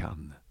jag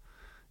kan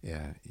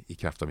i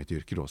kraft av mitt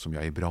yrke då, som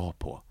jag är bra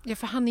på. Ja,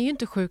 för han är ju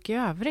inte sjuk i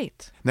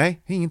övrigt.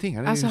 Nej, ingenting.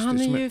 Han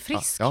är ju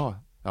frisk. Ja.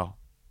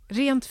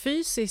 Rent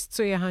fysiskt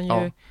så är han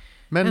ju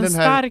men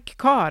stark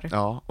karl.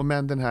 Ja,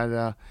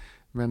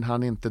 men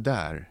han är inte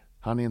där.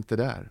 Han är inte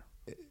där.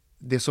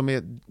 Det som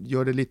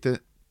gör det lite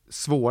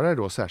svårare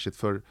då, särskilt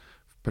för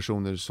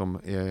personer som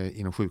är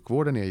inom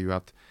sjukvården, är ju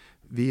att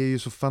vi är ju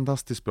så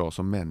fantastiskt bra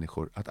som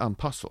människor att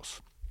anpassa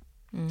oss.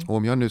 Och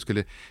om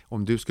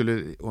vi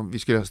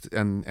skulle ha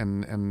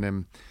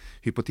en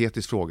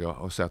hypotetisk fråga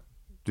och säga att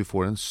du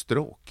får en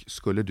stroke,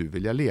 skulle du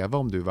vilja leva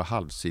om du var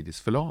halvsidigt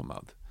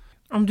förlamad?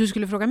 Om du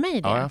skulle fråga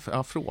mig det? Ja,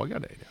 jag frågar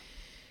dig det.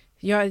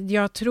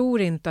 Jag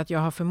tror inte att jag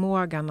har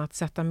förmågan att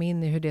sätta mig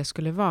in i hur det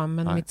skulle vara,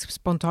 men mitt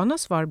spontana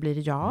svar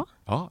blir ja.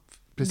 Ja,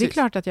 precis. Det är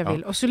klart att jag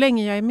vill. Och så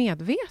länge jag är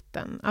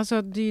medveten.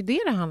 Alltså det är ju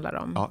det handlar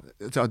om.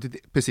 Ja,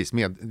 precis,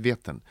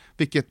 medveten.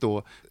 Vilket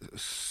då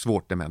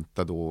svårt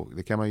dementa då,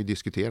 det kan man ju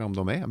diskutera om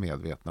de är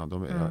medvetna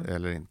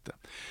eller inte.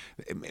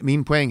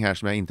 Min poäng här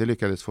som jag inte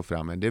lyckades få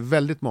fram, det är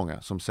väldigt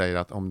många som säger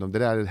att om det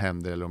där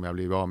händer eller om jag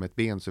blir av med ett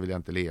ben så vill jag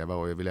inte leva,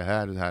 och jag vill det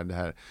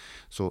här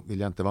så vill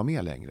jag inte vara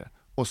med längre.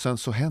 Och sen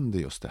så händer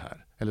just det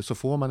här. Eller så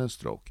får man en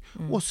stroke.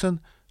 Och sen,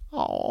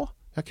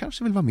 jag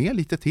kanske vill vara med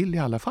lite till i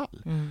alla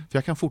fall. För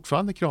jag kan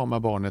fortfarande krama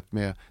barnet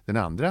med den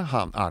andra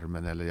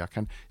armen. Eller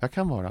jag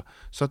kan vara.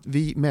 Så att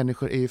vi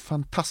människor är ju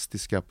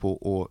fantastiska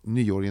på att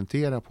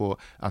nyorientera, på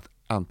att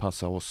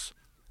anpassa oss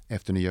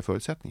efter nya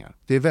förutsättningar.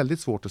 Det är väldigt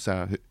svårt att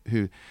säga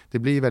hur det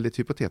blir väldigt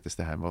hypotetiskt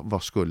det här.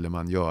 Vad skulle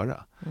man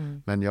göra?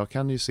 Men jag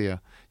kan ju se,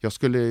 jag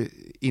skulle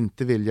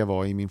inte vilja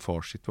vara i min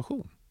fars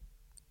situation.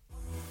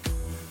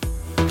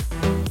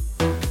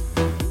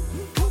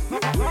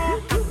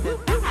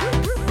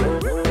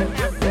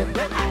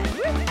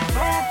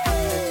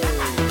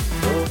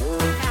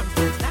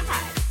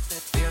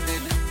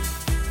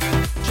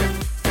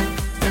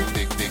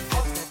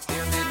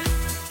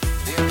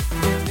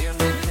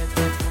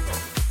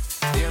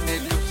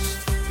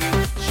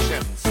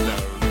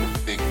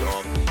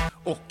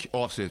 Och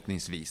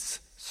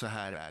avslutningsvis, så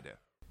här är det.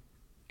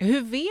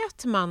 Hur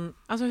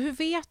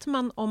vet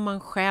man om man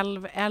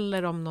själv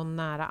eller om någon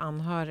nära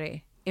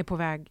anhörig är på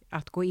väg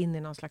att gå in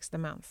i någon slags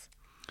demens?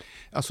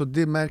 Alltså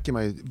det märker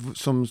man ju,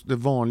 som det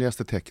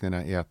vanligaste tecknen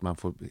är att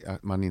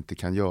man inte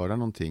kan göra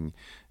någonting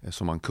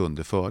som man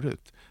kunde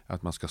förut.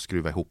 Att man ska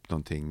skruva ihop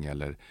någonting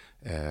eller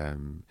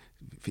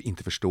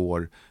inte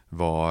förstår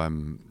vad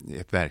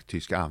ett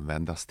verktyg ska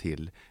användas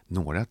till.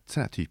 Några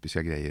sådana här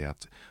typiska grejer är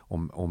att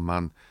om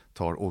man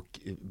tar och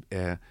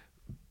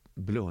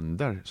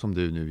blundar som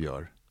du nu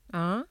gör.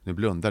 Nu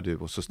blundar du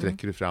och så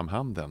sträcker du fram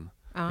handen.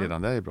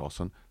 Redan där är bra.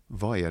 Så,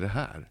 vad är det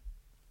här?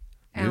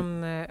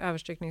 En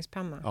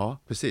överstrykningspenna. Ja,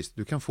 precis.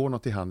 Du kan få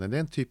något i handen. Det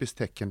är en typiskt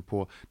tecken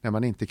på när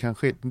man inte kan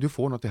du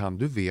får något i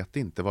handen, du vet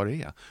inte vad det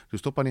är. Du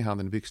stoppar ner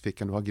handen i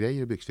byxfickan, du har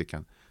grejer i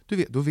byxfickan.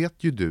 Då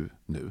vet ju du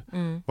nu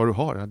vad du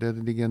har. Det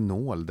ligger en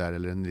nål där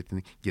eller en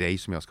liten grej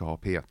som jag ska ha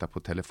peta på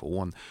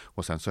telefon.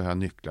 Och sen så har jag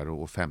nycklar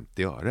och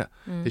 50 öre.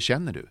 Det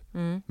känner du.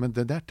 Men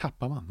det där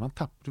tappar man.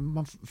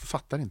 Man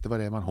fattar inte vad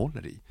det är man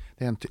håller i.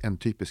 Det är en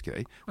typisk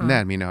grej. Och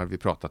närminne har vi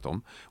pratat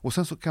om. Och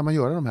sen så kan man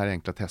göra de här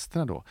enkla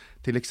testerna då.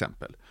 Till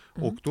exempel.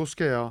 Och då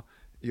ska jag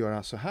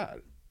göra så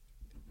här.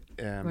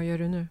 Vad gör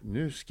du nu?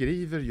 Nu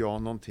skriver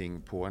jag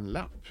någonting på en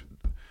lapp.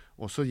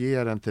 Och så ger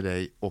jag den till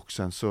dig och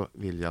sen så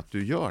vill jag att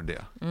du gör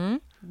det.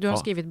 Du har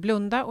skrivit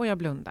blunda och jag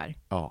blundar.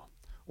 Ja.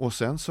 Och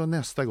sen så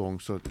nästa gång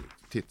så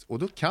och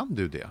då kan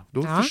du det.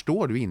 Då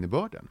förstår du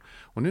innebörden.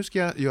 Och nu ska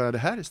jag göra det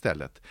här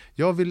istället.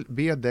 Jag vill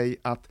be dig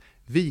att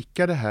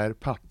vika det här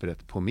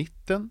pappret på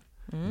mitten.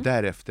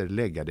 Därefter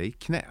lägga det i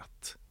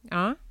knät.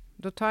 Ja,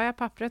 då tar jag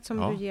pappret som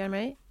du ger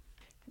mig.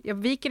 Jag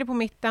viker det på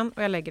mitten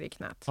och jag lägger det i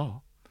knät.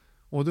 Ja.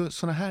 Och då,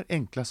 såna här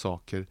enkla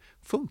saker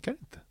funkar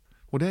inte.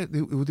 Och det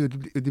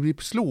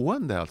blir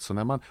slående alltså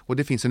när man, och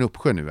det finns en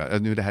uppsjö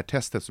nu det här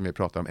testet som vi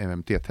pratar om,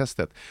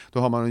 MMT-testet, då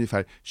har man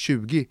ungefär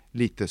 20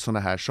 lite såna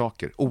här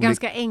saker.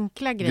 Ganska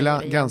enkla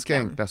grejer ganska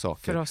enkla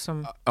saker. För oss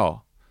som...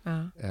 Ja.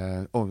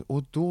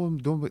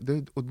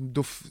 Och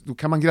då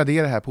kan man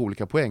gradera här på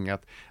olika poäng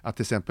att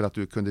till exempel att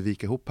du kunde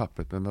vika ihop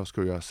pappret, men vad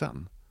ska du göra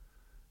sen?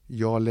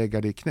 Jag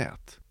lägger det i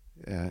knät.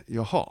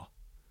 Jaha.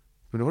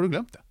 Men då har du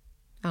glömt det.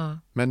 Ja.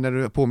 Men när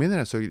du påminner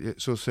dig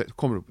så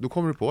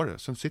kommer du på det.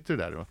 Sen sitter du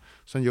där och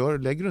sen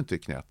lägger du inte i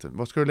knät.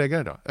 Vad ska du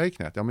lägga det då? I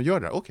knät. Ja, men gör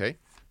det. Okej.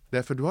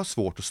 Därför du har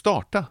svårt att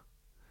starta.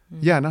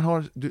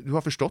 Hjärnan du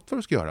har förstått vad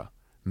du ska göra.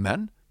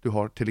 Men du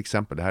har till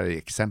exempel, det här är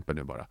exempel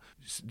nu bara.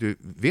 Du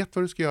vet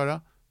vad du ska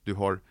göra. Du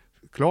har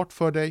klart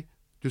för dig.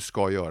 Du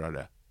ska göra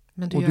det.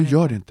 Men du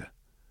gör det inte.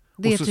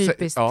 Det är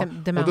typiskt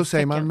demenstecken. Och då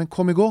säger man, men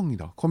kom igång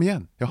då. Kom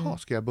igen. Jaha,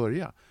 ska jag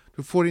börja?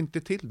 Du får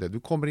inte till det. Du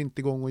kommer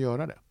inte igång och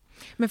göra det.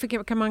 Men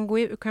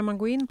kan man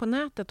gå in på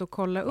nätet och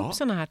kolla upp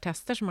såna här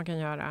tester som man kan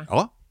göra?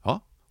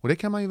 Ja. Och det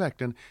kan man ju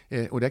verkligen,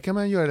 och det kan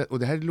man göra, och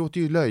det här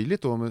låter ju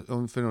löjligt då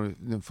om för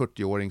en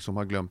 40-åring som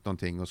har glömt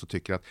någonting och så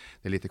tycker att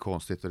det är lite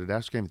konstigt och det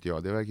där ska jag inte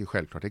göra. Det verkar ju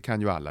självklart, det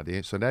kan ju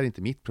alla, så där är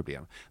inte mitt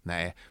problem.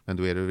 Nej, men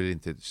då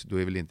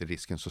är väl inte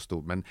risken så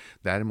stor. Men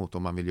däremot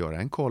om man vill göra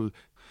en koll,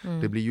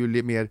 det blir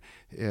ju mer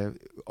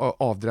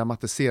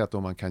avdramatiserat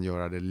om man kan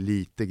göra det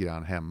lite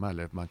grann hemma,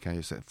 eller man kan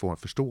ju få en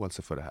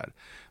förståelse för det här.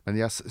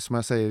 Men som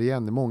jag säger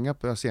igen, många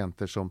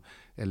patienter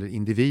eller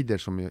individer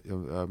som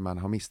man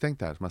har misstänkt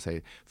det här, som man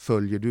säger,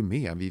 följer du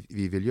med?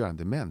 Vi vill göra en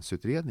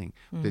demensutredning.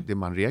 Det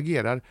man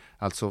reagerar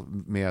alltså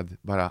med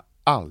bara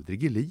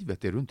aldrig i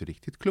livet är du inte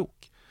riktigt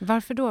klok.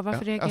 Varför då?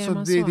 Varför reagerar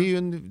man så?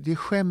 Det är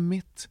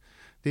skämmigt.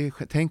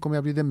 Tänk om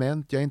jag blir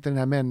dement, jag är inte den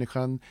här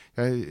människan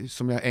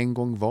som jag en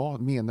gång var.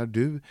 Menar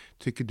du,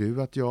 tycker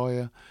du att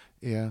jag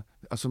är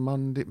alltså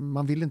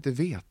man vill inte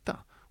veta.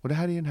 Och det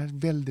här är den här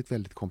väldigt,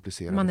 väldigt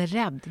komplicerad. Man är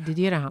rädd,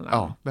 det är det handlar om.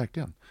 Ja,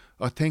 verkligen.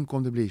 Och tänk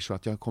om det blir så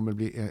att jag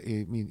kommer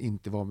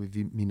inte vara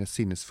vid mina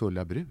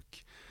sinnesfulla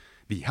bruk.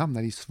 Vi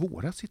hamnar i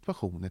svåra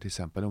situationer, till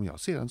exempel om jag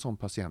ser en sån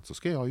patient så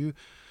ska jag ju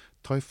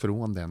ta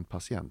ifrån den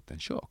patienten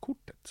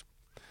körkortet.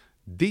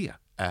 Det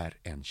är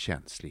en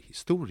känslig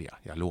historia,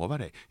 jag lovar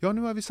dig. Ja,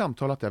 nu har vi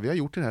samtalat där. Vi har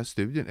gjort den här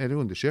studien, eller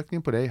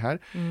undersökningen på dig här,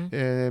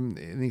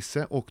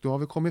 Nisse. Och då har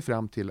vi kommit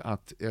fram till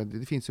att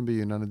det finns en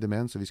begynnande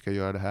demens och vi ska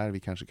göra det här. Vi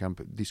kanske kan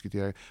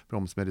diskutera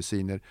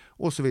bromsmediciner.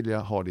 Och så vill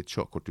jag ha ditt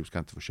körkort, du ska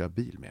inte få köra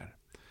bil mer.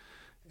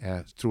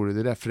 Tror du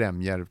det där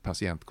främjar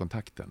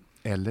patientkontakten?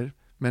 Eller?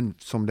 Men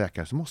som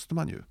läkare så måste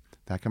man ju.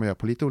 Det här kan man göra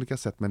på lite olika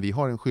sätt, men vi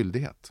har en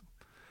skyldighet.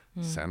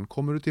 Sen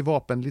kommer du till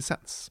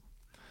vapenlicens.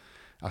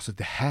 Alltså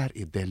det här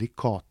är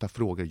delikata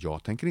frågor.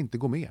 Jag tänker inte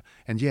gå med.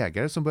 En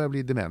jägare som börjar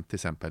bli dement till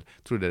exempel,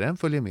 tror du den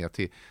följer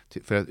med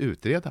för att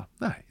utreda?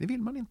 Nej, det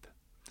vill man inte.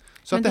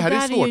 Så men att det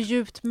här är ju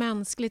djupt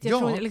mänskligt. Jag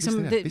tror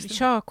liksom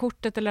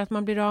körkortet eller att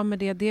man blir av med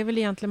det är väl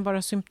egentligen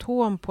bara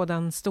symptom på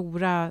den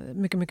stora,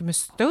 mycket, mycket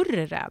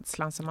större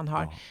rädslan som man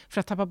har för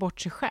att tappa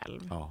bort sig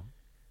själv. Ja.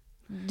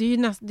 Det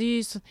är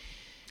ju så,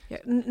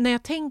 när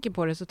jag tänker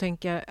på det så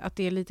tänker jag att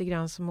det är lite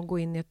grann som att gå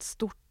in i ett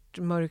stort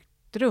mörkt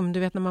rum. Du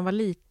vet när man var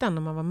liten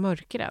och man var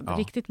mörkrädd,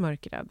 riktigt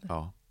mörkrädd.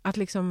 Ja. Att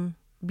liksom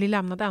bli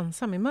lämnad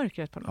ensam i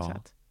mörkret på något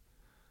sätt.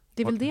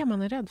 Det är väl det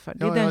man är rädd för.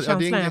 Det är den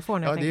känslan jag får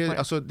när jag tänker på det.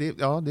 Alltså,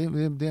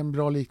 det är en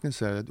bra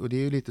liknelse. Och det är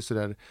ju lite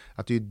sådär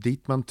att det är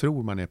dit man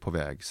tror man är på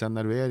väg. Sen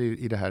när du är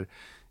i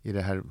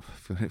det här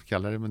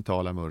kallar det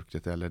mentala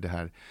mörkret eller den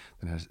här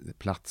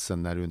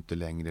platsen när du inte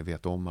längre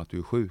vet om att du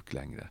är sjuk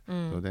längre.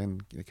 Så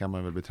det kan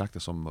man väl betrakta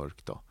som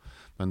mörkt då.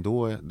 Men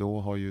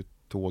då har ju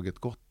tåget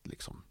gått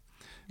liksom.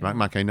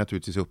 Man kan ju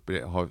naturligtvis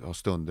ha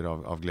stunder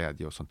av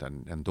glädje och sånt där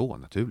ändå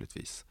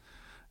naturligtvis.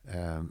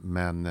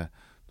 Men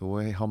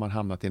då har man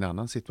hamnat i en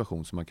annan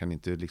situation så man kan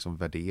inte liksom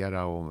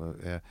värdera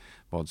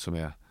vad som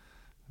är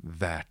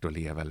värt att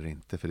leva eller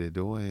inte. För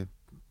då är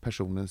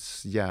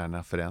personens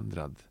hjärna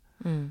förändrad.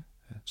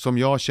 Som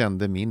jag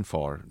kände min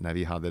far när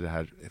vi hade det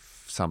här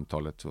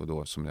samtalet och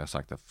då, som jag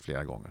sagt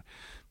flera gånger,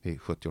 vid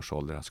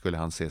 70-årsåldern. Skulle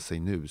han se sig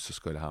nu så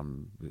skulle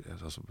han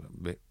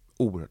bli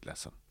oerhört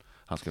ledsen.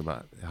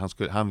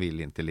 Han vill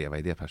inte leva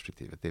i det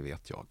perspektivet, det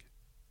vet jag.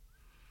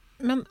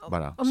 Men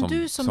bara om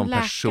du som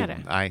läkare...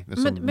 Person, nej,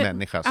 som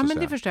människa. Ja, men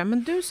det förstår jag.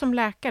 Men du som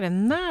läkare,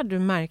 när du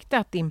märkte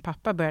att din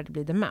pappa började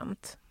bli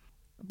dement,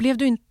 blev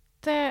du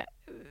inte...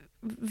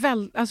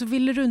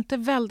 ville du inte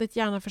väldigt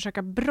gärna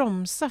försöka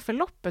bromsa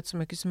förloppet så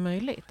mycket som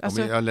möjligt?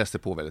 Alltså... Jag läste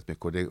på väldigt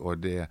mycket och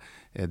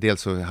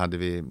dels så hade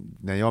vi,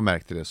 när jag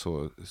märkte det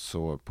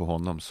så på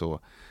honom så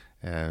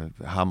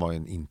han var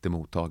inte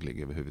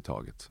mottaglig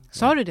överhuvudtaget.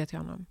 Sa du det till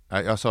honom?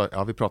 Jag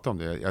sa, vi pratade om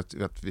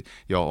det.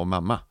 Jag och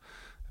mamma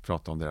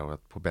prata om det där,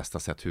 på bästa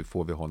sätt, hur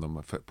får vi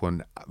honom på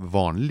en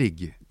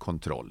vanlig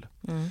kontroll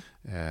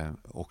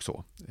och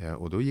så.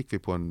 Och då gick vi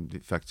på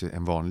faktiskt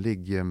en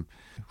vanlig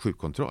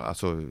sjukkontroll,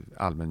 alltså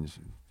allmän,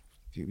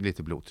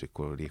 lite blodtryck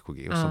och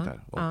EKG och sånt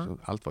där. Och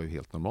allt var ju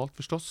helt normalt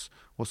förstås.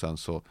 Och sen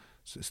så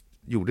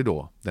gjorde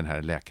då den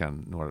här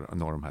läkaren några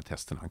av de här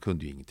testerna. Han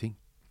kunde ju ingenting.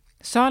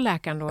 Sa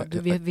läkaren då,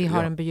 vi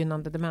har en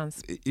begynnande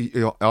demens?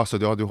 Ja, alltså,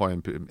 du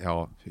har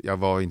jag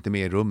var inte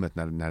med i rummet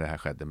när det här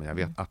skedde, men jag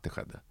vet att det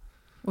skedde.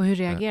 Och hur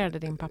reagerade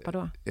din pappa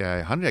då?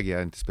 Han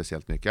reagerade inte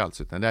speciellt mycket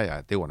alls, utan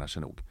det ordnar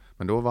sig nog.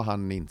 Men då var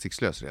han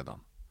insiktslös redan.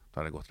 Det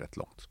hade gått rätt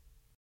långt.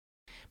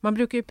 Man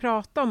brukar ju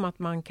prata om att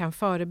man kan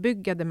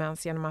förebygga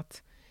demens genom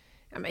att,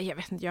 jag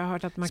vet inte, jag har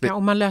hört att man kan,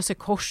 om man löser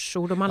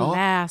korsord, om man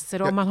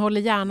läser, om man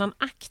håller hjärnan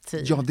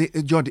aktiv. Ja,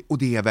 och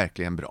det är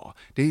verkligen bra.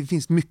 Det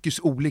finns mycket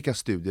olika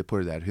studier på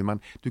det där.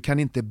 Du kan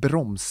inte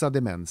bromsa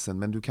demensen,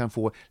 men du kan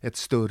få ett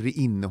större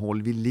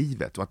innehåll vid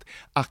livet. Och att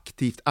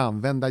aktivt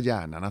använda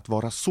hjärnan, att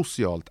vara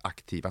socialt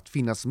aktiv, att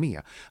finnas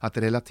med, att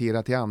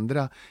relatera till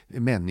andra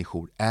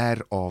människor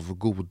är av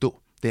godo.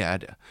 Det är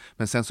det.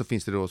 Men sen så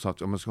finns det då så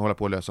att om man ska hålla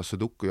på att lösa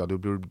sudoku,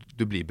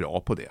 du blir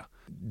bra på det.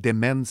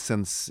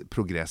 Demensens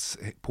progress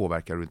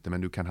påverkar du inte,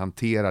 men du kan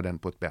hantera den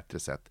på ett bättre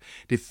sätt.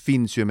 Det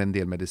finns ju en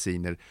del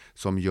mediciner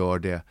som gör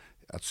det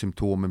att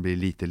symptomen blir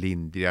lite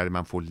lindrigare,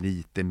 man får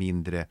lite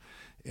mindre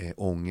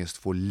ångest,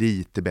 får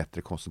lite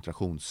bättre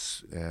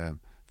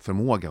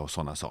koncentrationsförmåga och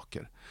sådana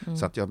saker.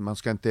 Så att man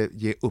ska inte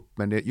ge upp,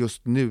 men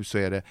just nu så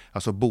är det,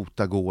 alltså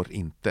bota går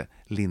inte,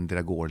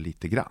 lindra går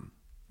lite grann.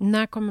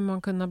 När kommer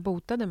man kunna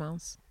bota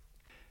demens?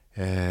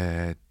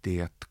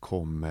 Det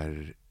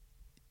kommer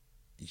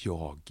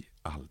jag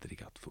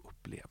aldrig att få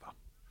uppleva.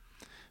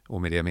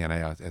 Och med det menar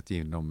jag att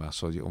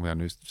om jag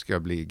nu ska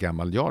bli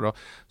gammal då,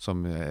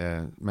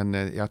 men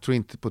jag tror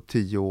inte på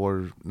 10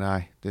 år,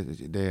 nej.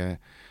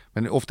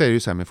 Men ofta är det ju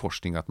så här med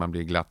forskning att man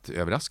blir glatt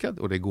överraskad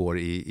och det går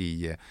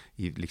i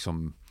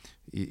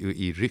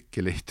ryck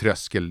eller i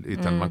tröskel,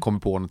 utan man kommer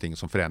på någonting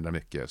som förändrar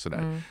mycket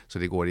sådär. Så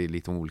det går i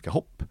lite olika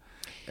hopp.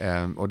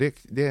 Och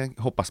det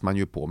hoppas man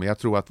ju på, men jag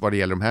tror att vad det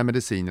gäller de här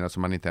medicinerna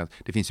som man inte,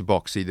 det finns ju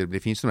baksidor, det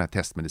finns de här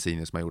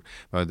testmediciner som har gjort,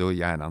 då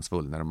hjärnan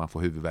svullnar och man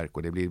får huvudvärk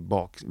och det blir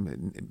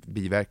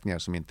biverkningar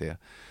som inte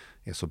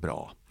är så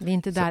bra. Vi är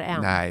inte där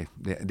än. Nej,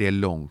 det är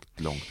långt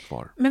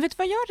kvar. Men vet du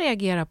vad jag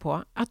reagerar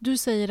på? Att du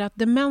säger att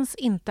demens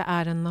inte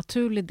är en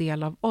naturlig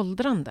del av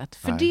åldrandet.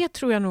 För det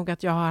tror jag nog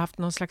att jag har haft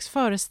någon slags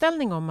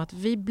föreställning om, att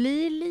vi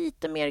blir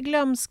lite mer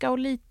glömska och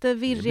lite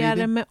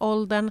virrigare med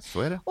åldern.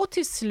 Så är det. Och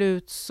till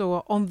slut så,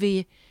 om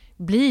vi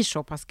blir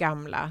så pass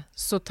gamla,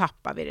 så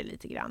tappar vi det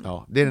lite grann.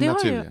 Ja, det är det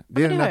naturliga.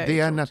 Det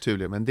är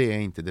naturligt, men det är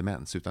inte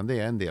demens, utan det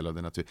är en del av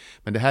det naturliga.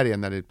 Men det här är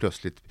när det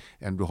plötsligt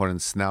du har en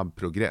snabb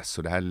progress,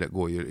 och det här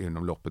går ju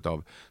inom loppet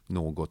av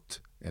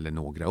något eller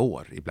några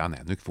år, ibland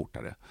ännu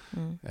fortare.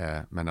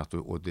 Men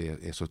och det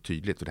är så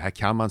tydligt, och det här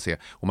kan man se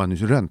om man nu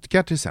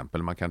röntgar till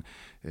exempel,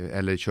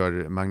 eller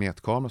kör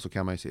magnetkamera, så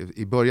kan man se,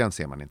 i början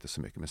ser man inte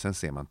så mycket, men sen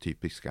ser man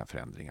typiska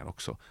förändringar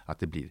också, att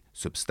det blir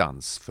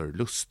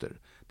substansförluster.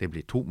 Det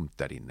blir tomt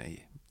där inne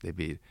det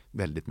blir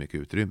väldigt mycket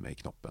utrymme i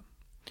knoppen.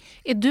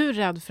 Är du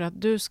rädd för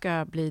att du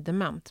ska bli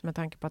dement med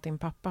tanke på att din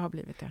pappa har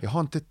blivit det? Jag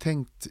har inte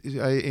tänkt,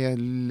 jag är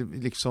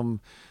liksom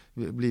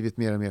blivit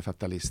mer och mer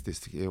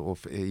fatalistisk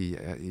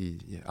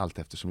i allt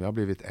eftersom jag har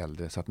blivit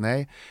äldre. Så att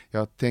nej,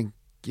 jag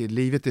tänker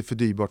livet är för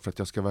dyrbart för att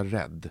jag ska vara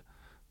rädd.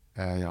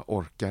 Jag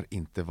orkar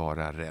inte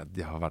vara rädd.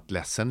 Jag har varit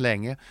ledsen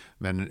länge,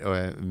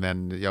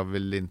 men jag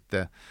vill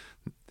inte.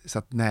 Så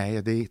att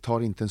nej, det tar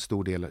inte en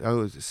stor del.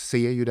 Jag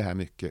ser ju det här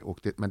mycket,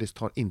 men det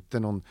tar inte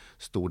någon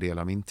stor del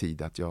av min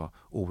tid att jag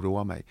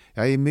oroar mig.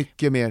 Jag är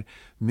mycket mer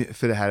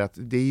för det här att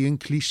det är ju en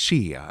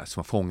kliché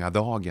som fångar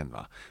dagen,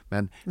 va.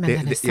 Men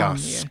jag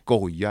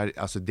skojar,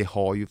 alltså det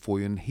får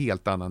ju en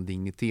helt annan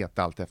dignitet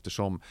allt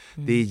eftersom.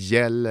 Det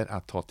gäller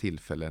att ta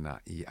tillfällena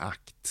i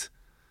akt.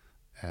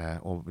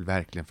 Och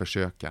verkligen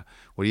försöka.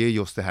 Och det är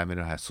just det här med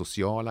de här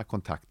sociala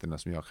kontakterna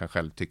som jag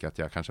själv tycker att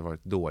jag kanske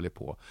varit dålig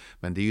på.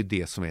 Men det är ju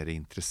det som är det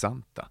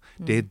intressanta.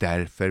 Det är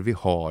därför vi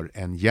har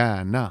en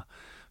hjärna.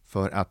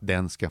 För att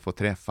den ska få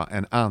träffa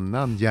en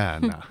annan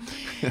hjärna.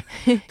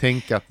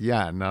 Tänk att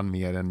hjärnan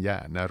mer än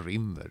hjärna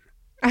rymmer.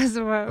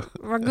 Alltså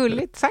vad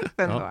gulligt sagt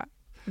ändå. Ja.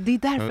 Det är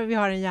därför vi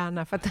har en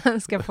hjärna. För att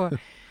den ska få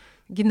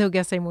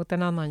gnugga sig mot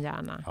en annan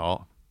hjärna.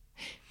 Ja.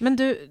 Men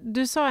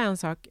du sa en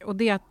sak, och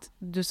det är att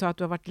du sa att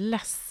du har varit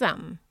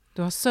ledsen.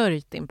 Du har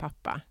sörjt din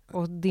pappa.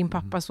 Och din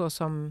pappa så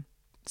som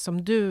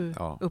du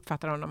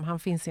uppfattar honom, han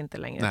finns inte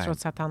längre.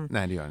 Trots att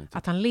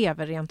han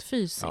lever rent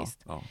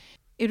fysiskt. Ja.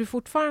 Är du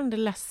fortfarande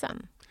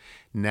ledsen?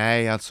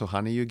 Nej, alltså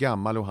han är ju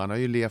gammal och han har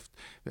ju levt,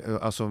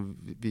 alltså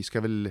vi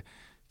ska väl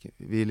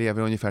Vi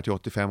lever ungefär till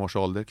 85 års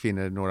ålder,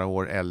 kvinnor är några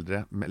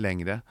år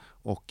längre.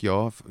 Och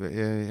jag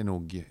är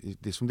nog,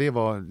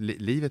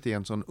 livet är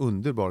en sån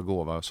underbar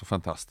gåva, så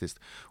fantastiskt.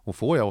 Och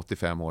får jag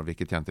 85 år,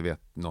 vilket jag inte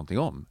vet någonting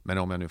om, men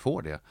om jag nu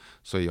får det,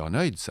 så är jag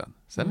nöjd sen.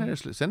 Sen är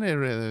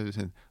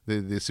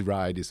det this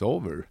ride is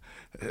over.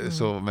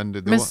 Så,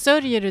 men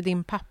sörjer du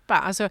din pappa?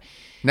 Alltså,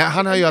 nej,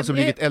 han har ju alltså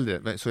blivit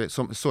äldre,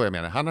 så jag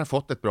menar. Han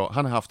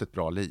har haft ett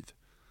bra liv.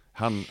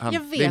 Jag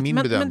vet, det är min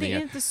bedömning. Men det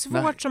är inte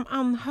svårt som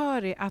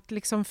anhörig att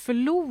liksom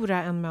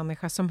förlora en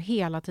människa som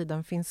hela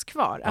tiden finns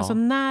kvar. Ja. Alltså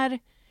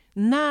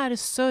när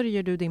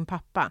sörjer du din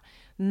pappa?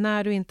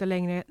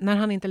 När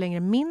han inte längre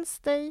minns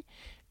dig,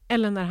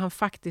 eller när han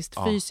faktiskt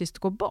fysiskt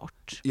går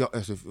bort? Ja,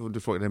 alltså, du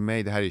frågade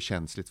mig, det här är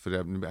känsligt, för det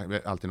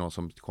är alltid någon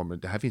som kommer,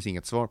 det här finns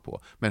inget svar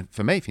på. Men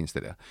för mig finns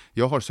det.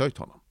 Jag har sörjt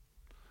honom.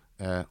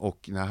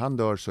 Och när han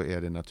dör så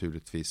är det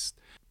naturligtvis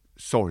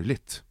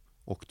sorgligt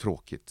och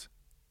tråkigt.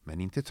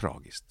 Men inte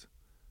tragiskt.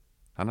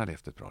 Han har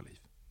levt ett bra liv.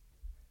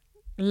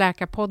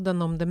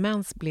 Läkarpodden om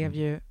demens blev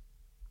ju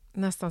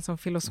nästan som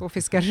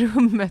filosofiska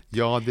rummet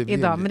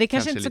idag. Men det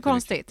kanske inte är så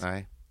konstigt. Mycket,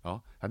 nej.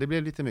 Ja, det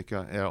blev lite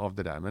mycket av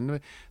det där. Men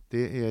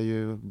det är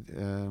ju...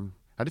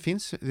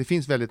 det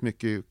finns väldigt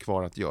mycket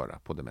kvar att göra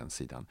på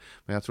demenssidan.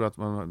 Men jag tror att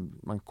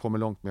man kommer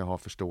långt med att ha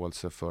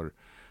förståelse för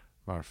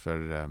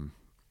varför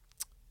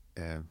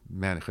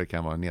människor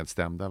kan vara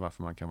nedstämda,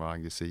 varför man kan vara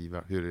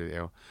aggressiva, hur det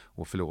är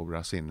att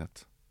förlora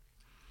sinnet.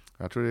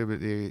 Jag tror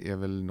det är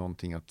väl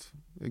någonting att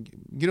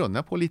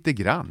grunna på lite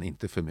grann,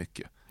 inte för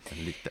mycket.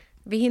 Lite.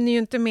 Vi hinner ju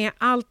inte med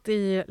allt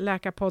i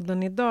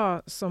Läkarpodden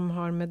idag som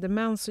har med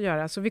demens att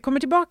göra. Så vi kommer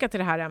tillbaka till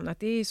det här ämnet.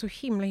 Det är så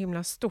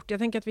himla stort. Jag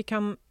tänker att vi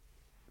kan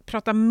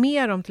prata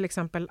mer om till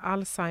exempel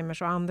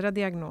Alzheimers och andra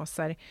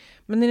diagnoser.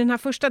 Men i den här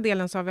första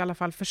delen så har vi i alla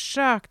fall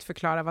försökt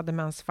förklara vad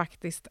demens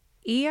faktiskt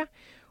är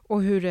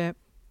och hur det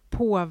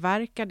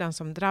påverkar den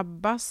som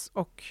drabbas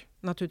och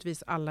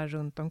naturligtvis alla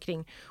runt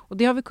omkring. Och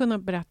det har vi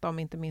kunnat berätta om,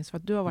 inte minst för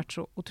att du har varit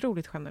så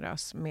otroligt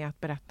generös med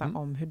att berätta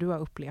om hur du har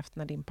upplevt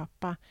när din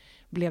pappa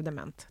blev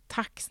dement.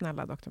 Tack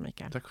snälla Dr.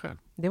 Mikael. Tack själv.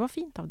 Det var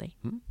fint av dig.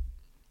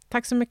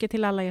 Tack så mycket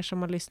till alla er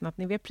som har lyssnat.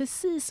 Ni vet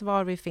precis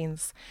var vi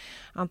finns.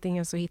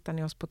 Antingen så hittar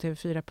ni oss på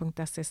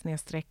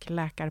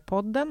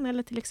tv4.se/läkarpodden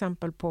eller till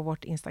exempel på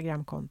vårt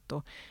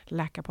Instagramkonto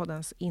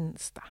Läkarpoddens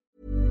Insta.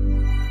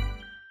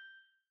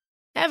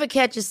 Ever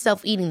catch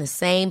yourself eating the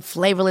same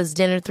flavorless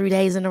dinner 3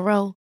 days in a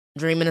row?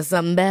 Dreaming of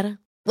something better?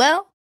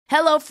 Well,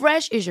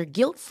 HelloFresh is your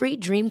guilt-free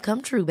dream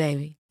come true,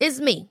 baby. It's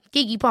me,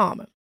 Keke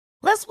Palmer.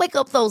 Let's wake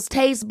up those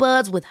taste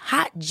buds with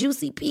hot,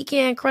 juicy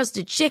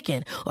pecan-crusted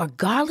chicken or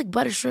garlic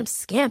butter shrimp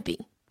scampi.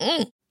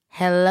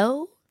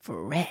 Hello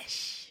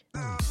Fresh.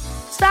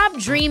 Stop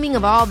dreaming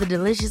of all the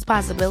delicious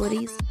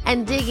possibilities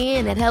and dig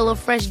in at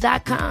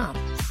HelloFresh.com.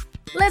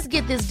 Let's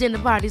get this dinner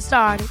party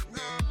started.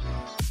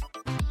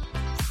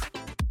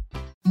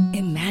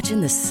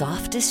 Imagine the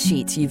softest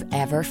sheets you've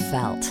ever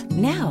felt.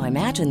 Now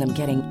imagine them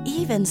getting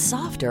even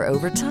softer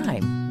over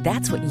time.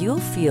 That's what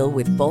you'll feel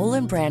with Boll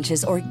 &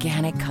 Branch's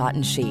organic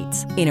cotton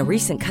sheets. In a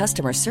recent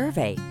customer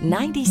survey,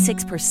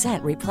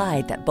 96%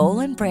 replied that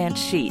Boll & Branch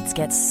sheets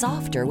get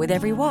softer with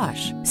every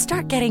wash.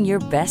 Start getting your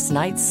best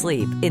night's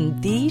sleep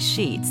in these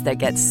sheets that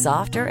get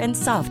softer and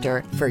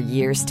softer for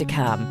years to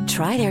come.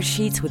 Try their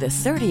sheets with a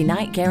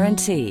 30-night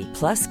guarantee.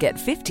 Plus, get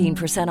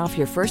 15% off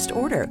your first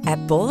order at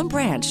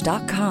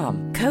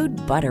bollandbranch.com. Code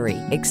BUTTERY.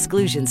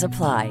 Exclusions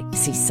apply.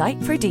 See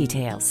site for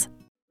details.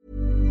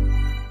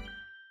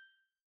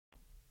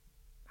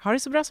 Ha det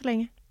så bra så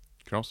länge.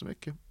 Kram så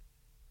mycket.